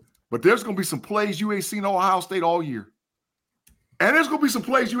to it, but there's going to be some plays you ain't seen Ohio State all year. And there's going to be some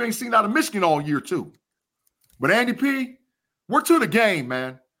plays you ain't seen out of Michigan all year, too. But Andy P., we're to the game,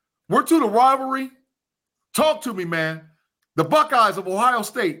 man. We're to the rivalry. Talk to me, man. The Buckeyes of Ohio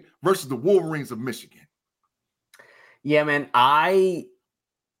State versus the Wolverines of Michigan. Yeah, man.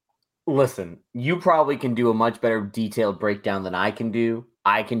 Listen, you probably can do a much better detailed breakdown than I can do.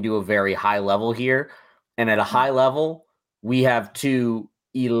 I can do a very high level here. And at a high level, we have two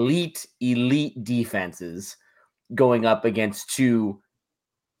elite defenses going up against two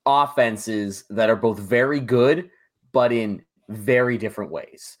offenses that are both very good, but in very different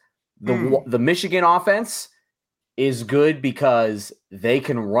ways. The Michigan offense is good because they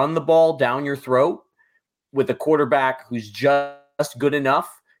can run the ball down your throat with a quarterback who's just good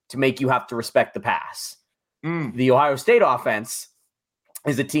enough to make you have to respect the pass. The Ohio State offense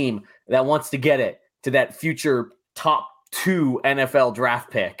is a team that wants to get it to that future top 2 NFL draft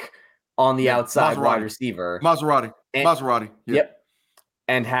pick on the outside wide receiver. Maserati. Yeah. Yep.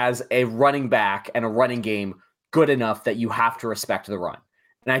 And has a running back and a running game good enough that you have to respect the run.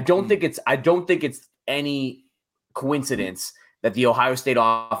 And I don't think it's any coincidence that the Ohio State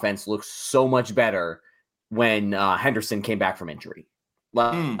offense looks so much better when Henderson came back from injury.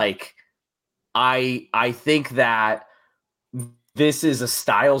 Like, I think that this is a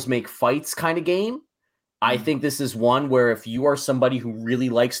styles make fights kind of game. I think this is one where if you are somebody who really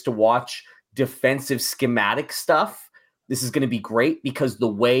likes to watch defensive schematic stuff, this is going to be great because the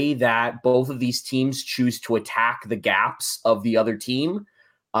way that both of these teams choose to attack the gaps of the other team,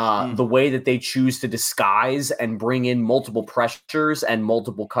 the way that they choose to disguise and bring in multiple pressures and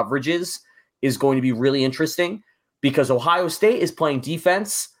multiple coverages is going to be really interesting because Ohio State is playing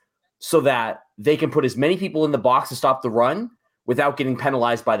defense so that they can put as many people in the box to stop the run without getting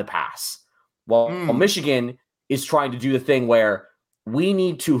penalized by the pass. While Michigan is trying to do the thing where we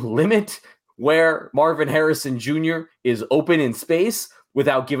need to limit where Marvin Harrison Jr. is open in space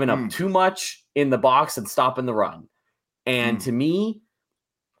without giving up too much in the box and stopping the run. And to me,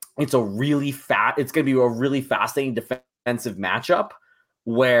 it's going to be a really fascinating defensive matchup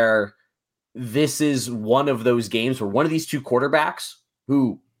where this is one of those games where one of these two quarterbacks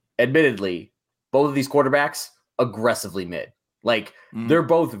who, admittedly, both of these quarterbacks aggressively mid. Like, they're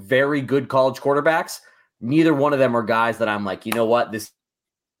both very good college quarterbacks. Neither one of them are guys that I'm like, you know what, this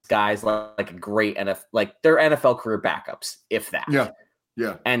guy's like a great NFL, like they're NFL career backups, if that.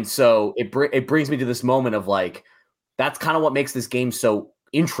 Yeah. And so it brings me to this moment of like, that's kind of what makes this game so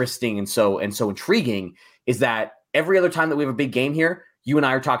interesting and so intriguing is that every other time that we have a big game here, you and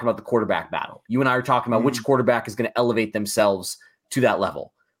I are talking about the quarterback battle. You and I are talking about which quarterback is going to elevate themselves to that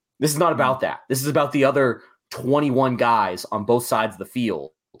level. This is not about that. This is about the other 21 guys on both sides of the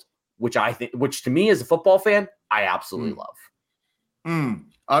field, which to me as a football fan, I absolutely love.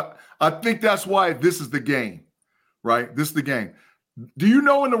 I think that's why this is the game, right? This is the game. Do you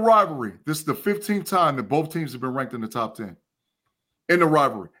know in the rivalry, this is the 15th time that both teams have been ranked in the top 10 in the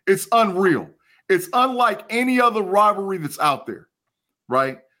rivalry. It's unreal. It's unlike any other rivalry that's out there,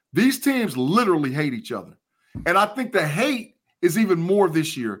 right? These teams literally hate each other. And I think the hate is even more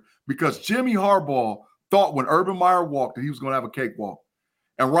this year because Jimmy Harbaugh thought when Urban Meyer walked that he was going to have a cakewalk.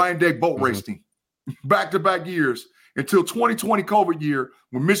 And Ryan Day boat raced him back-to-back years until 2020 COVID year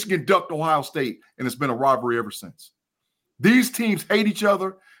when Michigan ducked Ohio State, and it's been a rivalry ever since. These teams hate each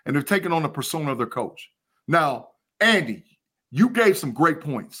other, and they're taking on the persona of their coach. Now, Andy, you gave some great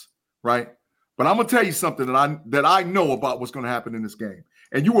points, right? But I'm going to tell you something that I know about what's going to happen in this game.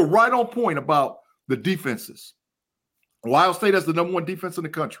 And you were right on point about the defenses. Ohio State has the number 1 defense in the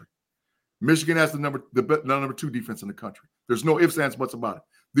country. Michigan has the number 2 defense in the country. There's no ifs, ands, buts about it.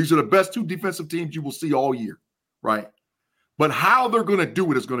 These are the best 2 defensive teams you will see all year, right? But how they're going to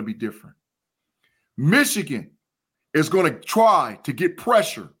do it is going to be different. Michigan is going to try to get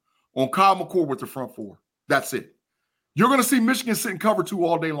pressure on Kyle McCord with the front 4. That's it. You're going to see Michigan sit in cover 2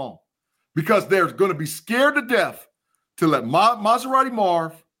 all day long because they're going to be scared to death to let Maserati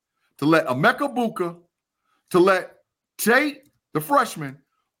Marv, to let Emeka Buka, to let Tate, the freshman,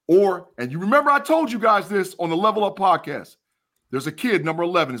 and you remember I told you guys this on the Level Up podcast. There's a kid, number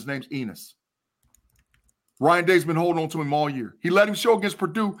 11. His name's Enos. Ryan Day's been holding on to him all year. He let him show against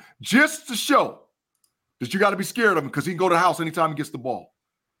Purdue just to show that you got to be scared of him because he can go to the house anytime he gets the ball.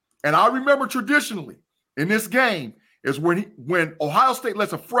 And I remember traditionally in this game is when Ohio State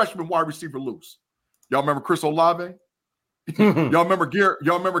lets a freshman wide receiver loose. Y'all remember Chris Olave? Y'all remember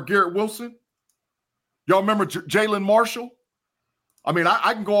Garrett Wilson? Y'all remember Jalen Marshall? I mean,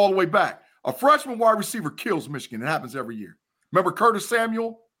 I can go all the way back. A freshman wide receiver kills Michigan. It happens every year. Remember Curtis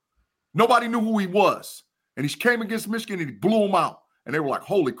Samuel? Nobody knew who he was. And he came against Michigan and he blew him out. And they were like,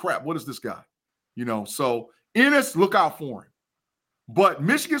 holy crap, what is this guy? So Ennis, look out for him. But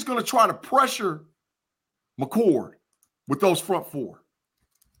Michigan's going to try to pressure McCord with those front four.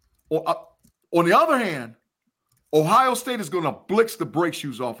 On the other hand, Ohio State is going to blitz the brake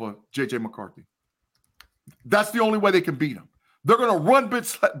shoes off of J.J. McCarthy. That's the only way they can beat him. They're going to run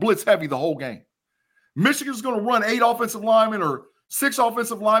blitz heavy the whole game. Michigan's going to run 8 offensive linemen or 6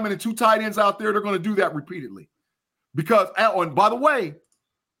 offensive linemen and 2 tight ends out there. They're going to do that repeatedly. Because, and by the way,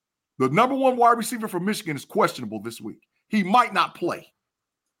 the number 1 wide receiver for Michigan is questionable this week. He might not play,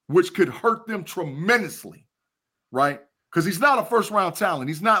 which could hurt them tremendously, right? Because he's not a first-round talent.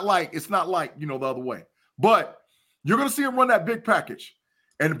 It's not like, the other way. But you're going to see him run that big package.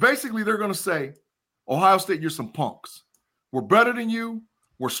 And basically they're going to say, Ohio State, you're some punks. We're better than you.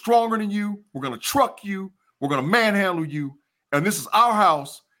 We're stronger than you. We're going to truck you. We're going to manhandle you. And this is our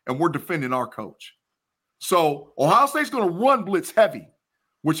house, and we're defending our coach. So Ohio State's going to run blitz heavy,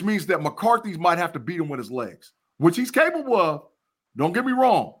 which means that McCarthy might have to beat him with his legs, which he's capable of. Don't get me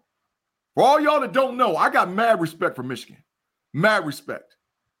wrong. For all y'all that don't know, I got mad respect for Michigan. Mad respect.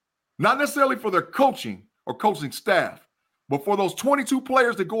 Not necessarily for their coaching or coaching staff, but for those 22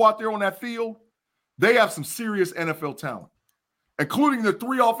 players that go out there on that field, they have some serious NFL talent, including their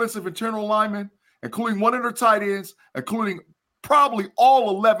 3 offensive internal linemen, including 1 of their tight ends, including probably all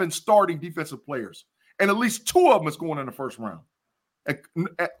 11 starting defensive players. And at least 2 of them is going in the first round.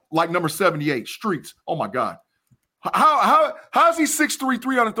 Like number 78, Streets. Oh, my God. How is he 6'3",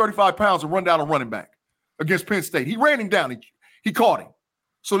 335 pounds and run down a running back against Penn State? He ran him down. He caught him.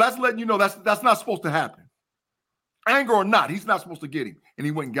 So that's letting you know that's not supposed to happen. Anger or not, he's not supposed to get him. And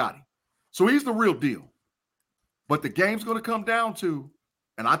he went and got him. So he's the real deal. But the game's going to come down to,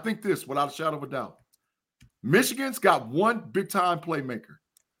 and I think this without a shadow of a doubt, Michigan's got one big-time playmaker.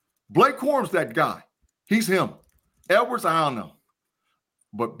 Blake Corum's that guy. He's him. Edwards, I don't know.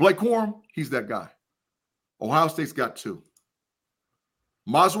 But Blake Corum, he's that guy. Ohio State's got 2.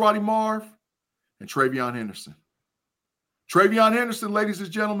 Maserati Marv and TreVeyon Henderson. TreVeyon Henderson, ladies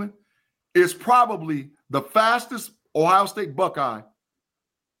and gentlemen, is probably the fastest Ohio State Buckeye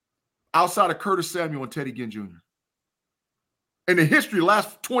outside of Curtis Samuel and Teddy Ginn Jr. In the history,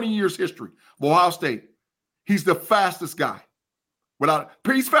 last 20 years history of Ohio State, he's the fastest guy.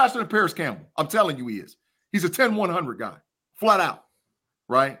 He's faster than Paris Campbell. I'm telling you he is. He's a 10-100 guy, flat out,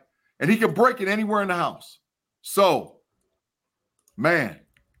 right? And he can break it anywhere in the house. So, man,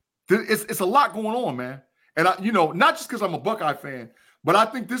 it's a lot going on, man. And, not just because I'm a Buckeye fan, but I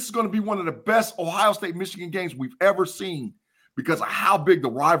think this is going to be one of the best Ohio State-Michigan games we've ever seen because of how big the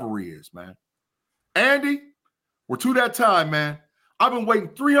rivalry is, man. Andy, we're to that time, man. I've been waiting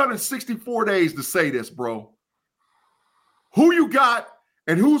 364 days to say this, bro. Who you got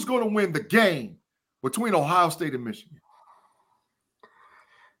and who's going to win the game between Ohio State and Michigan?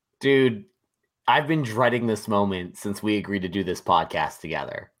 Dude, I've been dreading this moment since we agreed to do this podcast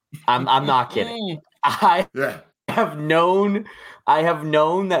together. I'm not kidding. I have known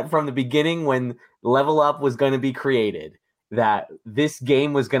that from the beginning when Level Up was going to be created, that this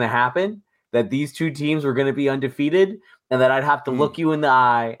game was going to happen, that these 2 teams were going to be undefeated, and that I'd have to look you in the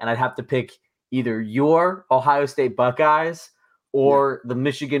eye and I'd have to pick either your Ohio State Buckeyes or the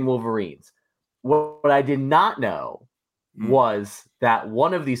Michigan Wolverines. What I did not know was that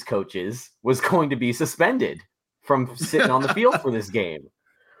one of these coaches was going to be suspended from sitting on the field for this game.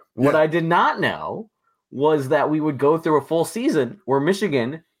 What I did not know was that we would go through a full season where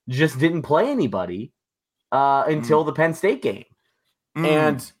Michigan just didn't play anybody until the Penn State game.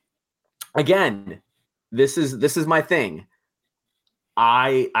 And again, this is my thing.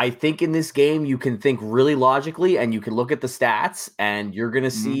 I think in this game you can think really logically and you can look at the stats and you're going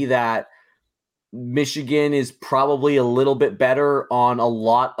to see that Michigan is probably a little bit better on a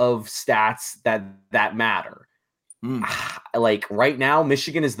lot of stats that matter. Like right now,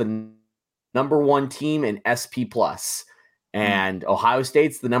 Michigan is the number 1 team in SP+, and Ohio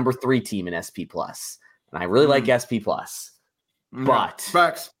State's the number 3 team in SP+. And I really like SP+. But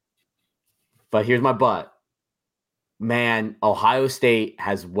facts. But here's my but. Man, Ohio State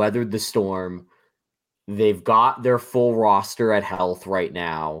has weathered the storm. They've got their full roster at health right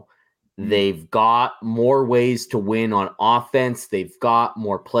now. They've got more ways to win on offense. They've got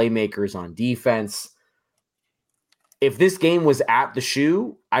more playmakers on defense. If this game was at the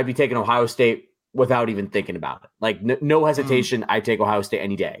shoe, I'd be taking Ohio State without even thinking about it. Like, no hesitation. I'd take Ohio State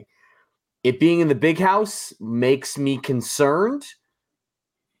any day. It being in the big house makes me concerned,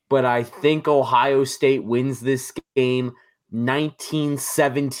 but I think Ohio State wins this game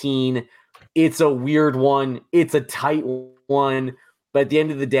 19-17. It's a weird one. It's a tight one. But at the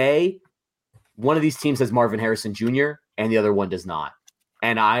end of the day, one of these teams has Marvin Harrison Jr. and the other one does not.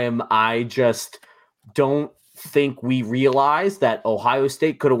 And I just don't think we realize that Ohio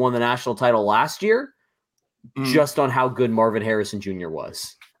State could have won the national title last year just on how good Marvin Harrison Jr.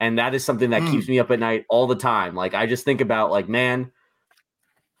 was. And that is something that keeps me up at night all the time. Like, I just think about, like, man,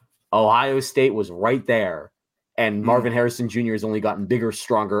 Ohio State was right there. And Marvin Harrison Jr. has only gotten bigger,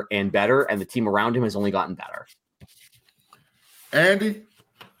 stronger, and better. And the team around him has only gotten better. Andy,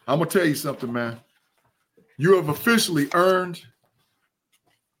 I'm going to tell you something, man. You have officially earned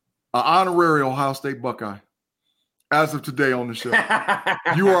an honorary Ohio State Buckeye as of today on the show.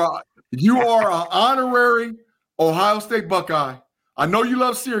 You are an honorary Ohio State Buckeye. I know you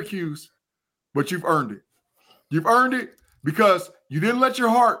love Syracuse, but you've earned it. You've earned it because you didn't let your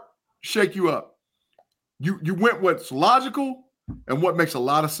heart shake you up. You went what's logical and what makes a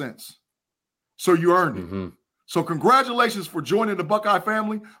lot of sense. So you earned it. So congratulations for joining the Buckeye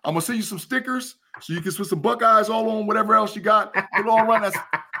family. I'm going to send you some stickers so you can put some Buckeyes all on whatever else you got. Put it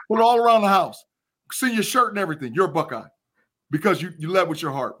all around the house. Send your shirt and everything. You're a Buckeye because you led with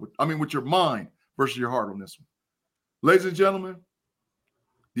your heart. With your mind versus your heart on this one. Ladies and gentlemen,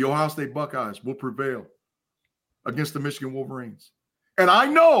 the Ohio State Buckeyes will prevail against the Michigan Wolverines. And I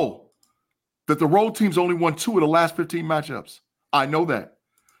know that the road team's only won 2 of the last 15 matchups. I know that.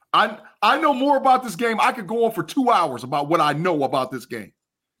 I know more about this game. I could go on for 2 hours about what I know about this game.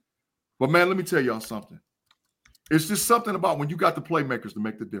 But, man, let me tell y'all something. It's just something about when you got the playmakers to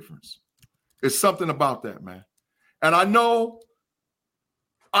make the difference. It's something about that, man. And I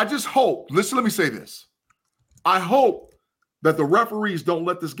just hope, let me say this. I hope that the referees don't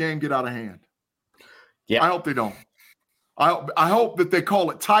let this game get out of hand. Yeah. I hope they don't. I hope that they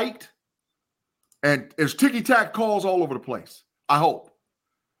call it tight and there's ticky-tack calls all over the place. I hope.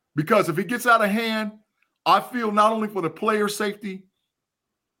 Because if it gets out of hand, I feel not only for the player safety,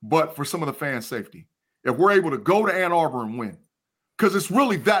 but for some of the fan safety. If we're able to go to Ann Arbor and win. Because it's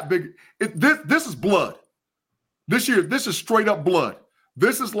really that big. This is blood. This year, this is straight up blood.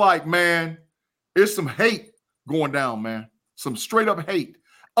 This is like, man, it's some hate going down, man. Some straight up hate.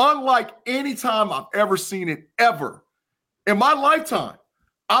 Unlike any time I've ever seen it ever. In my lifetime,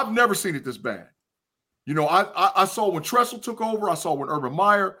 I've never seen it this bad. You know, I saw when Tressel took over. I saw when Urban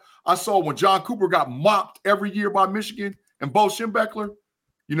Meyer. I saw when John Cooper got mopped every year by Michigan and Bo Schembechler.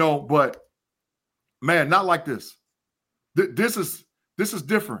 You know, but, man, not like this. This is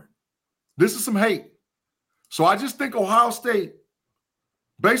different. This is some hate. So I just think Ohio State,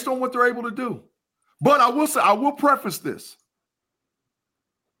 based on what they're able to do. But I will preface this.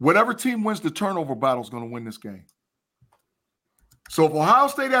 Whatever team wins the turnover battle is going to win this game. So if Ohio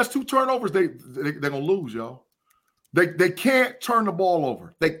State has 2 turnovers, they're going to lose, y'all. They can't turn the ball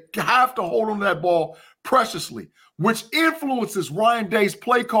over. They have to hold on to that ball preciously, which influences Ryan Day's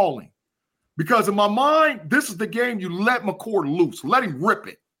play calling. Because in my mind, this is the game you let McCord loose. Let him rip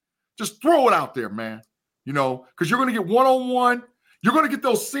it. Just throw it out there, man. You know, because you're going to get one-on-one. You're going to get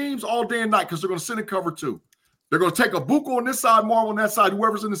those seams all day and night because they're going to sit in cover 2. They're going to take a Buko on this side, Marvel on that side.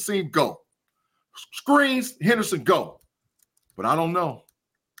 Whoever's in the seam, go. Screens, Henderson, go. But I don't know.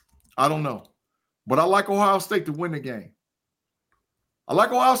 But I like Ohio State to win the game. I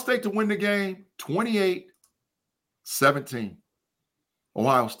like Ohio State to win the game 28-17.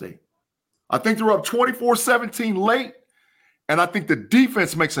 Ohio State. I think they're up 24-17 late, and I think the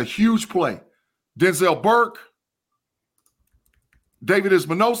defense makes a huge play. Denzel Burke, David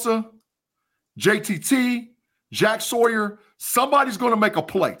Espinosa, JTT, Jack Sawyer, somebody's going to make a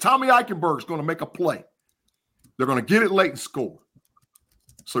play. Tommy Eichenberg's going to make a play. They're going to get it late and score.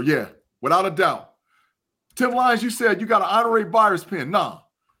 So, yeah, without a doubt. Tim Lyons, you said you got an honorary bias pin. No,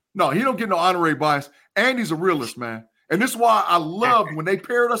 he don't get no honorary bias. Andy's a realist, man. And this is why I loved when they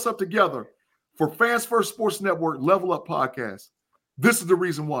paired us up together for Fans First Sports Network Level Up Podcast. This is the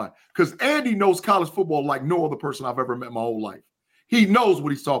reason why. Because Andy knows college football like no other person I've ever met my whole life. He knows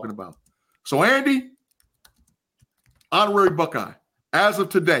what he's talking about. So, Andy, honorary Buckeye. As of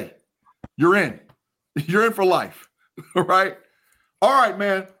today, you're in. You're in for life. All right? All right,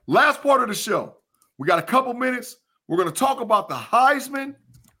 man. Last part of the show. We got a couple minutes. We're going to talk about the Heisman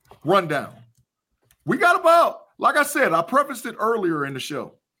rundown. We got about, like I said, I prefaced it earlier in the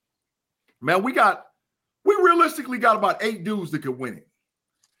show. Man, we realistically got about 8 dudes that could win it.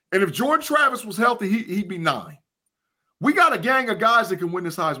 And if Jordan Travis was healthy, he'd be 9. We got a gang of guys that can win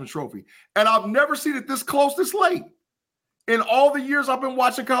this Heisman Trophy. And I've never seen it this close, this late. In all the years I've been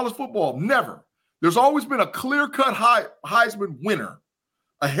watching college football, never. There's always been a clear-cut Heisman winner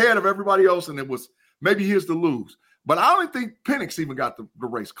ahead of everybody else, and it was maybe his to lose. But I don't think Penix even got the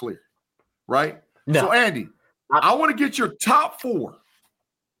race clear, right? No. So, Andy, I want to get your top 4.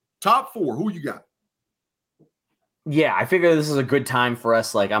 Top 4, who you got? Yeah, I figure this is a good time for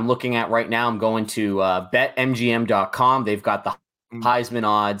us. Like I'm looking at right now, I'm going to betmgm.com. They've got the Heisman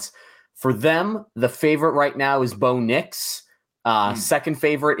odds. For them, the favorite right now is Bo Nix. Second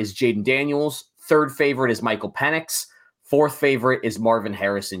favorite is Jaden Daniels. Third favorite is Michael Penix. Fourth favorite is Marvin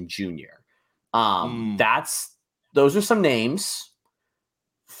Harrison Jr. Those are some names.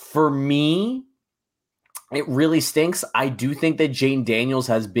 For me, it really stinks. I do think that Jaden Daniels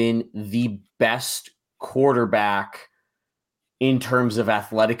has been the best quarterback in terms of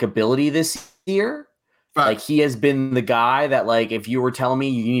athletic ability this year. Fact. Like he has been the guy that, like, if you were telling me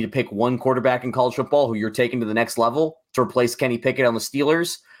you need to pick one quarterback in college football who you're taking to the next level to replace Kenny Pickett on the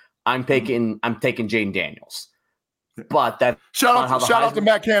Steelers, I'm taking Jaden Daniels. But that shout out to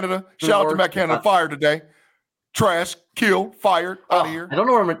Matt Canada. Shout out to Matt Canada. Fired today. Trash, kill, fired, out of here. I don't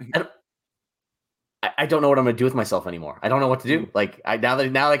know what I don't know what I'm going to do with myself anymore. I don't know what to do. Like now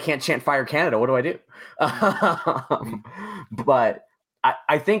that I can't chant "Fire Canada," what do I do? But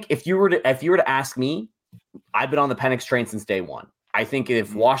I think if you were to ask me, I've been on the Penix train since day one. I think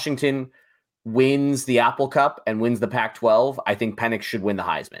if Washington wins the Apple Cup and wins the Pac-12, I think Penix should win the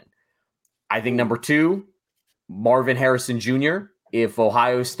Heisman. I think number 2, Marvin Harrison Jr. If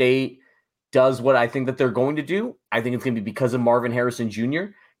Ohio State does what I think that they're going to do, I think it's going to be because of Marvin Harrison Jr.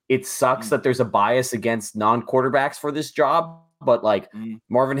 It sucks that there's a bias against non-quarterbacks for this job, but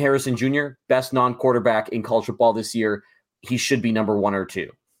Marvin Harrison Jr., best non-quarterback in college football this year, he should be number 1 or 2.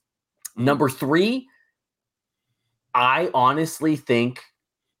 Number 3, I honestly think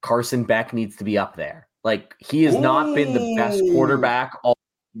Carson Beck needs to be up there. Like, he has not been the best quarterback all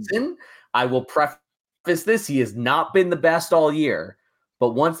season. I will preface this. He has not been the best all year.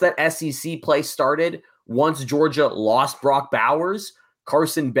 But once that SEC play started, once Georgia lost Brock Bowers,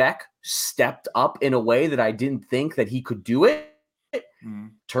 Carson Beck stepped up in a way that I didn't think that he could do it.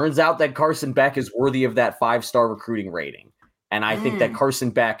 Turns out that Carson Beck is worthy of that 5-star recruiting rating. And I think that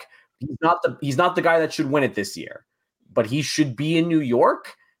Carson Beck, he's not the guy that should win it this year, but he should be in New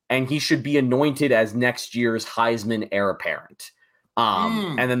York and he should be anointed as next year's Heisman heir apparent.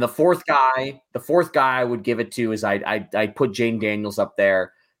 And then the fourth guy I would give it to is I'd put Jaden Daniels up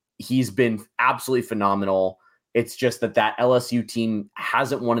there. He's been absolutely phenomenal. It's just that LSU team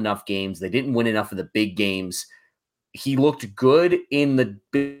hasn't won enough games. They didn't win enough of the big games. He looked good in the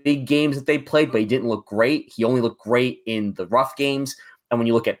big games that they played, but he didn't look great. He only looked great in the rough games. And when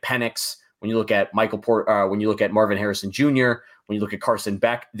you look at Penix, when you look at when you look at Marvin Harrison Jr., when you look at Carson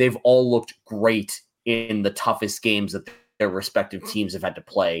Beck, they've all looked great in the toughest games that their respective teams have had to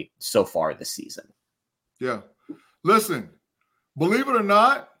play so far this season. Yeah. Listen, believe it or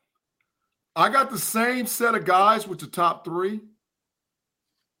not, I got the same set of guys with the top 3,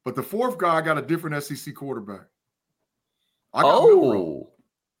 but the fourth guy got a different SEC quarterback. I got Milroe.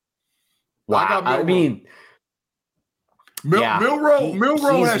 Wow. I mean,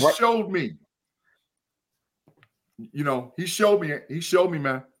 Milroe has showed me. You know, he showed me,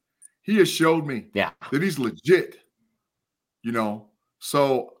 man. He has showed me that he's legit. You know,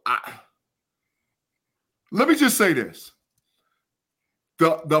 so let me just say this.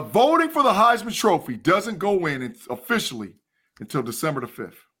 The voting for the Heisman Trophy doesn't go in officially until December the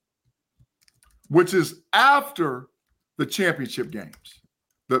 5th, which is after the championship games.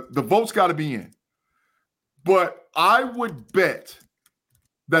 The votes got to be in. But I would bet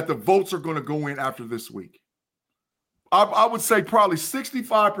that the votes are going to go in after this week. I would say probably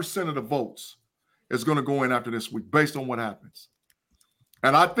 65% of the votes is going to go in after this week based on what happens.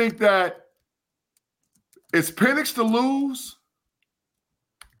 And I think that it's Penix to lose,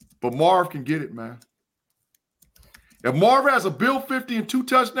 but Marv can get it, man. If Marv has a Bill 50 and 2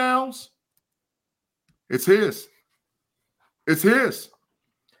 touchdowns, it's his. It's his.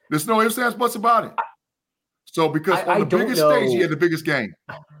 There's no ifs, ands, buts about it. So because on the biggest stage, he had the biggest game.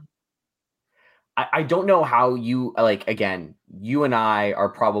 I don't know how you, like, again, you and I are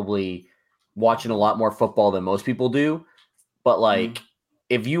probably watching a lot more football than most people do. But, like,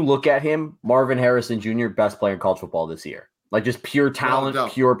 if you look at him, Marvin Harrison Jr., best player in college football this year. Like, just pure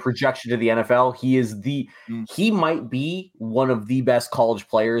talent, pure projection to the NFL. He is he might be one of the best college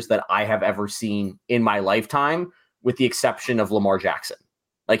players that I have ever seen in my lifetime, with the exception of Lamar Jackson.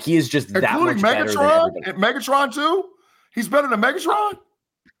 Like, he is just that much better than everybody. And Megatron, too? He's better than Megatron?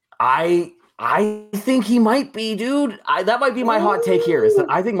 I think he might be, dude. That might be my hot take here, is that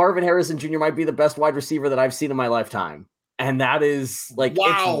I think Marvin Harrison Jr. might be the best wide receiver that I've seen in my lifetime. And that is, like,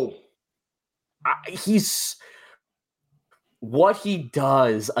 wow. He's what he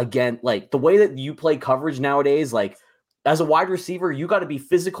does, again, like, the way that you play coverage nowadays, like, as a wide receiver, you got to be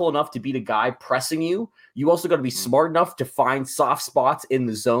physical enough to beat a guy pressing you. You also got to be smart enough to find soft spots in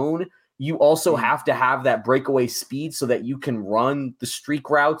the zone. you also have to have that breakaway speed so that you can run the streak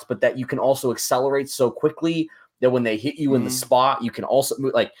routes, but that you can also accelerate so quickly that when they hit you in the spot, you can also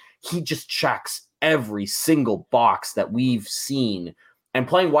move. Like, he just checks every single box that we've seen. And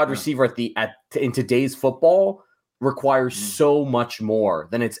playing wide receiver in today's football requires so much more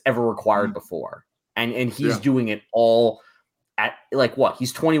than it's ever required before. And he's doing it all at, like, what?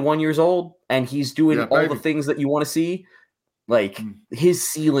 He's 21 years old, and he's doing all the things that you want to see. Like, his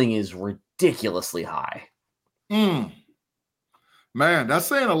ceiling is ridiculously high. Man, that's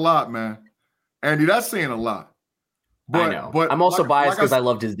saying a lot, man. Andy, that's saying a lot. But, I know. But I'm also biased because I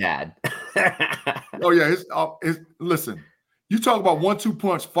loved his dad. Oh, yeah. Listen, you talk about 1-2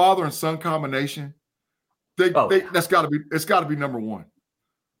 punch, father and son combination. It's got to be number one.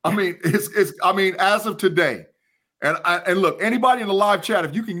 I mean, as of today, and look, anybody in the live chat,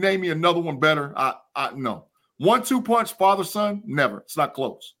 if you can name me another one better, I no. 1-2 punch, father, son, never. It's not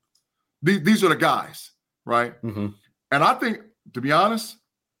close. These are the guys, right? Mm-hmm. And I think, to be honest,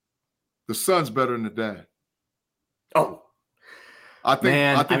 the son's better than the dad. Oh, I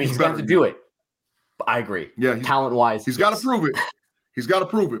think he's got to do it. I agree. Yeah, talent-wise, he's got to prove it. He's got to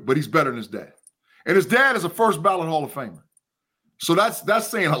prove it, but he's better than his dad. And his dad is a first ballot Hall of Famer. So that's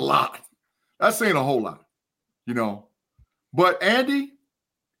saying a lot. That's saying a whole lot, you know. But Andy,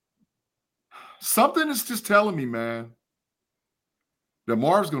 something is just telling me, man, that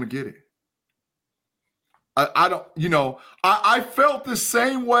Marv's going to get it. I don't, you know, I felt the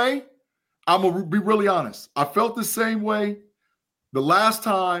same way. I'm going to be really honest. I felt the same way the last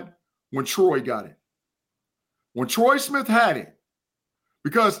time when Troy got it. When Troy Smith had it.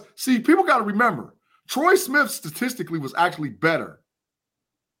 Because, see, people got to remember, Troy Smith statistically was actually better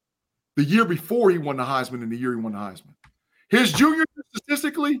the year before he won the Heisman than the year he won the Heisman. His junior year,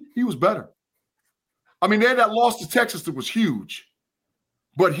 statistically, he was better. I mean, they had that loss to Texas that was huge.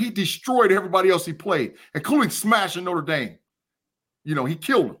 But he destroyed everybody else he played, including smashing Notre Dame. You know, he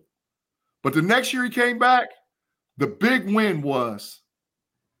killed them. But the next year he came back, the big win was,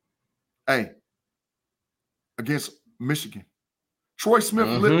 against Michigan. Troy Smith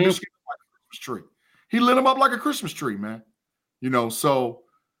lit Michigan up like a Christmas tree. He lit him up like a Christmas tree, man. You know, so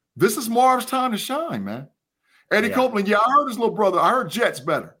this is Marv's time to shine, man. Eddie Copeland, I heard his little brother. I heard Jets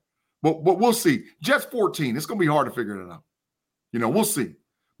better. But we'll see. Jets 14. It's going to be hard to figure it out. You know, we'll see.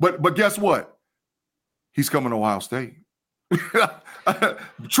 But guess what? He's coming to Ohio State.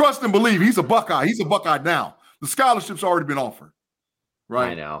 Trust and believe. He's a Buckeye. He's a Buckeye now. The scholarship's already been offered.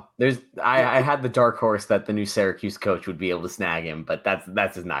 Right. I know. I had the dark horse that the new Syracuse coach would be able to snag him, but that's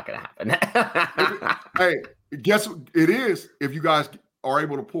just not going to happen. Hey, guess it is if you guys are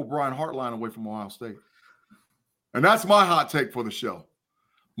able to pull Brian Hartline away from Ohio State. And that's my hot take for the show.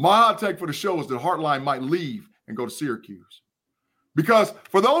 My hot take for the show is that Hartline might leave and go to Syracuse. Because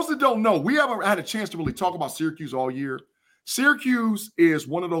for those that don't know, we haven't had a chance to really talk about Syracuse all year. Syracuse is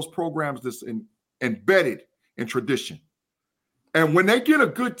one of those programs that's embedded in tradition. And when they get a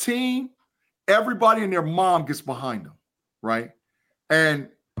good team, everybody and their mom gets behind them, right? And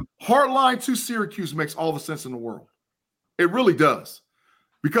Hartline to Syracuse makes all the sense in the world. It really does.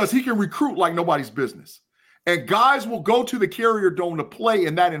 Because he can recruit like nobody's business. And guys will go to the Carrier Dome to play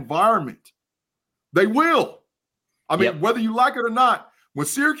in that environment. They will. I mean, whether you like it or not, when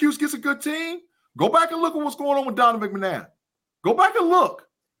Syracuse gets a good team, go back and look at what's going on with Donovan McNabb. Go back and look.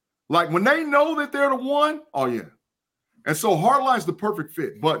 Like, when they know that they're the one, oh, yeah. And so Hartline's the perfect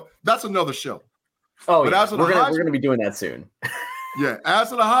fit, but that's another show. Oh, but we're going to be doing that soon. Yeah, as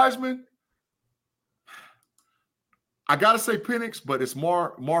for the Heisman, I got to say Penix, but it's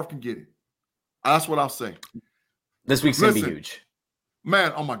Marv can get it. That's what I'll say. This week's going to be huge.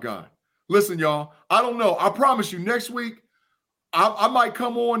 Man, oh, my God. Listen, y'all, I don't know. I promise you next week, I might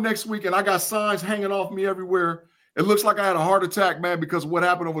come on next week and I got signs hanging off me everywhere. It looks like I had a heart attack, man, because of what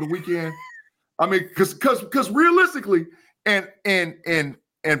happened over the weekend. I mean, because realistically, and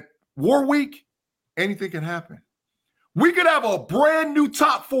War Week, anything can happen. We could have a brand new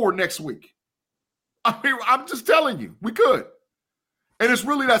top 4 next week. I mean, I'm just telling you, we could. And it's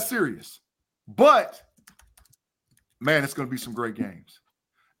really that serious. But, man, it's going to be some great games.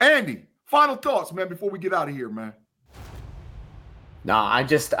 Andy, final thoughts, man, before we get out of here, man. No,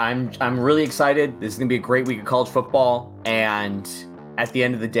 I'm really excited. This is going to be a great week of college football. And at the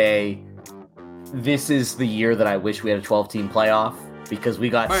end of the day, this is the year that I wish we had a 12-team playoff, because we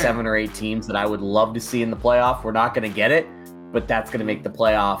got 7 or 8 teams that I would love to see in the playoff. We're not going to get it, but that's going to make the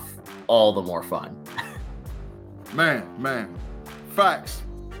playoff all the more fun. Man, facts.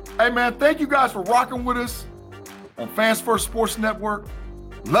 Hey, man, thank you guys for rocking with us on Fans First Sports Network,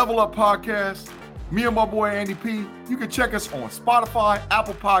 Level Up Podcast. me and my boy Andy P. You can check us on Spotify,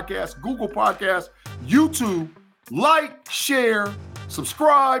 Apple Podcasts, Google Podcasts, YouTube. Like, share,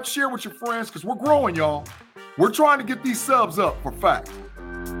 subscribe, share with your friends, because we're growing, y'all. We're trying to get these subs up for fact.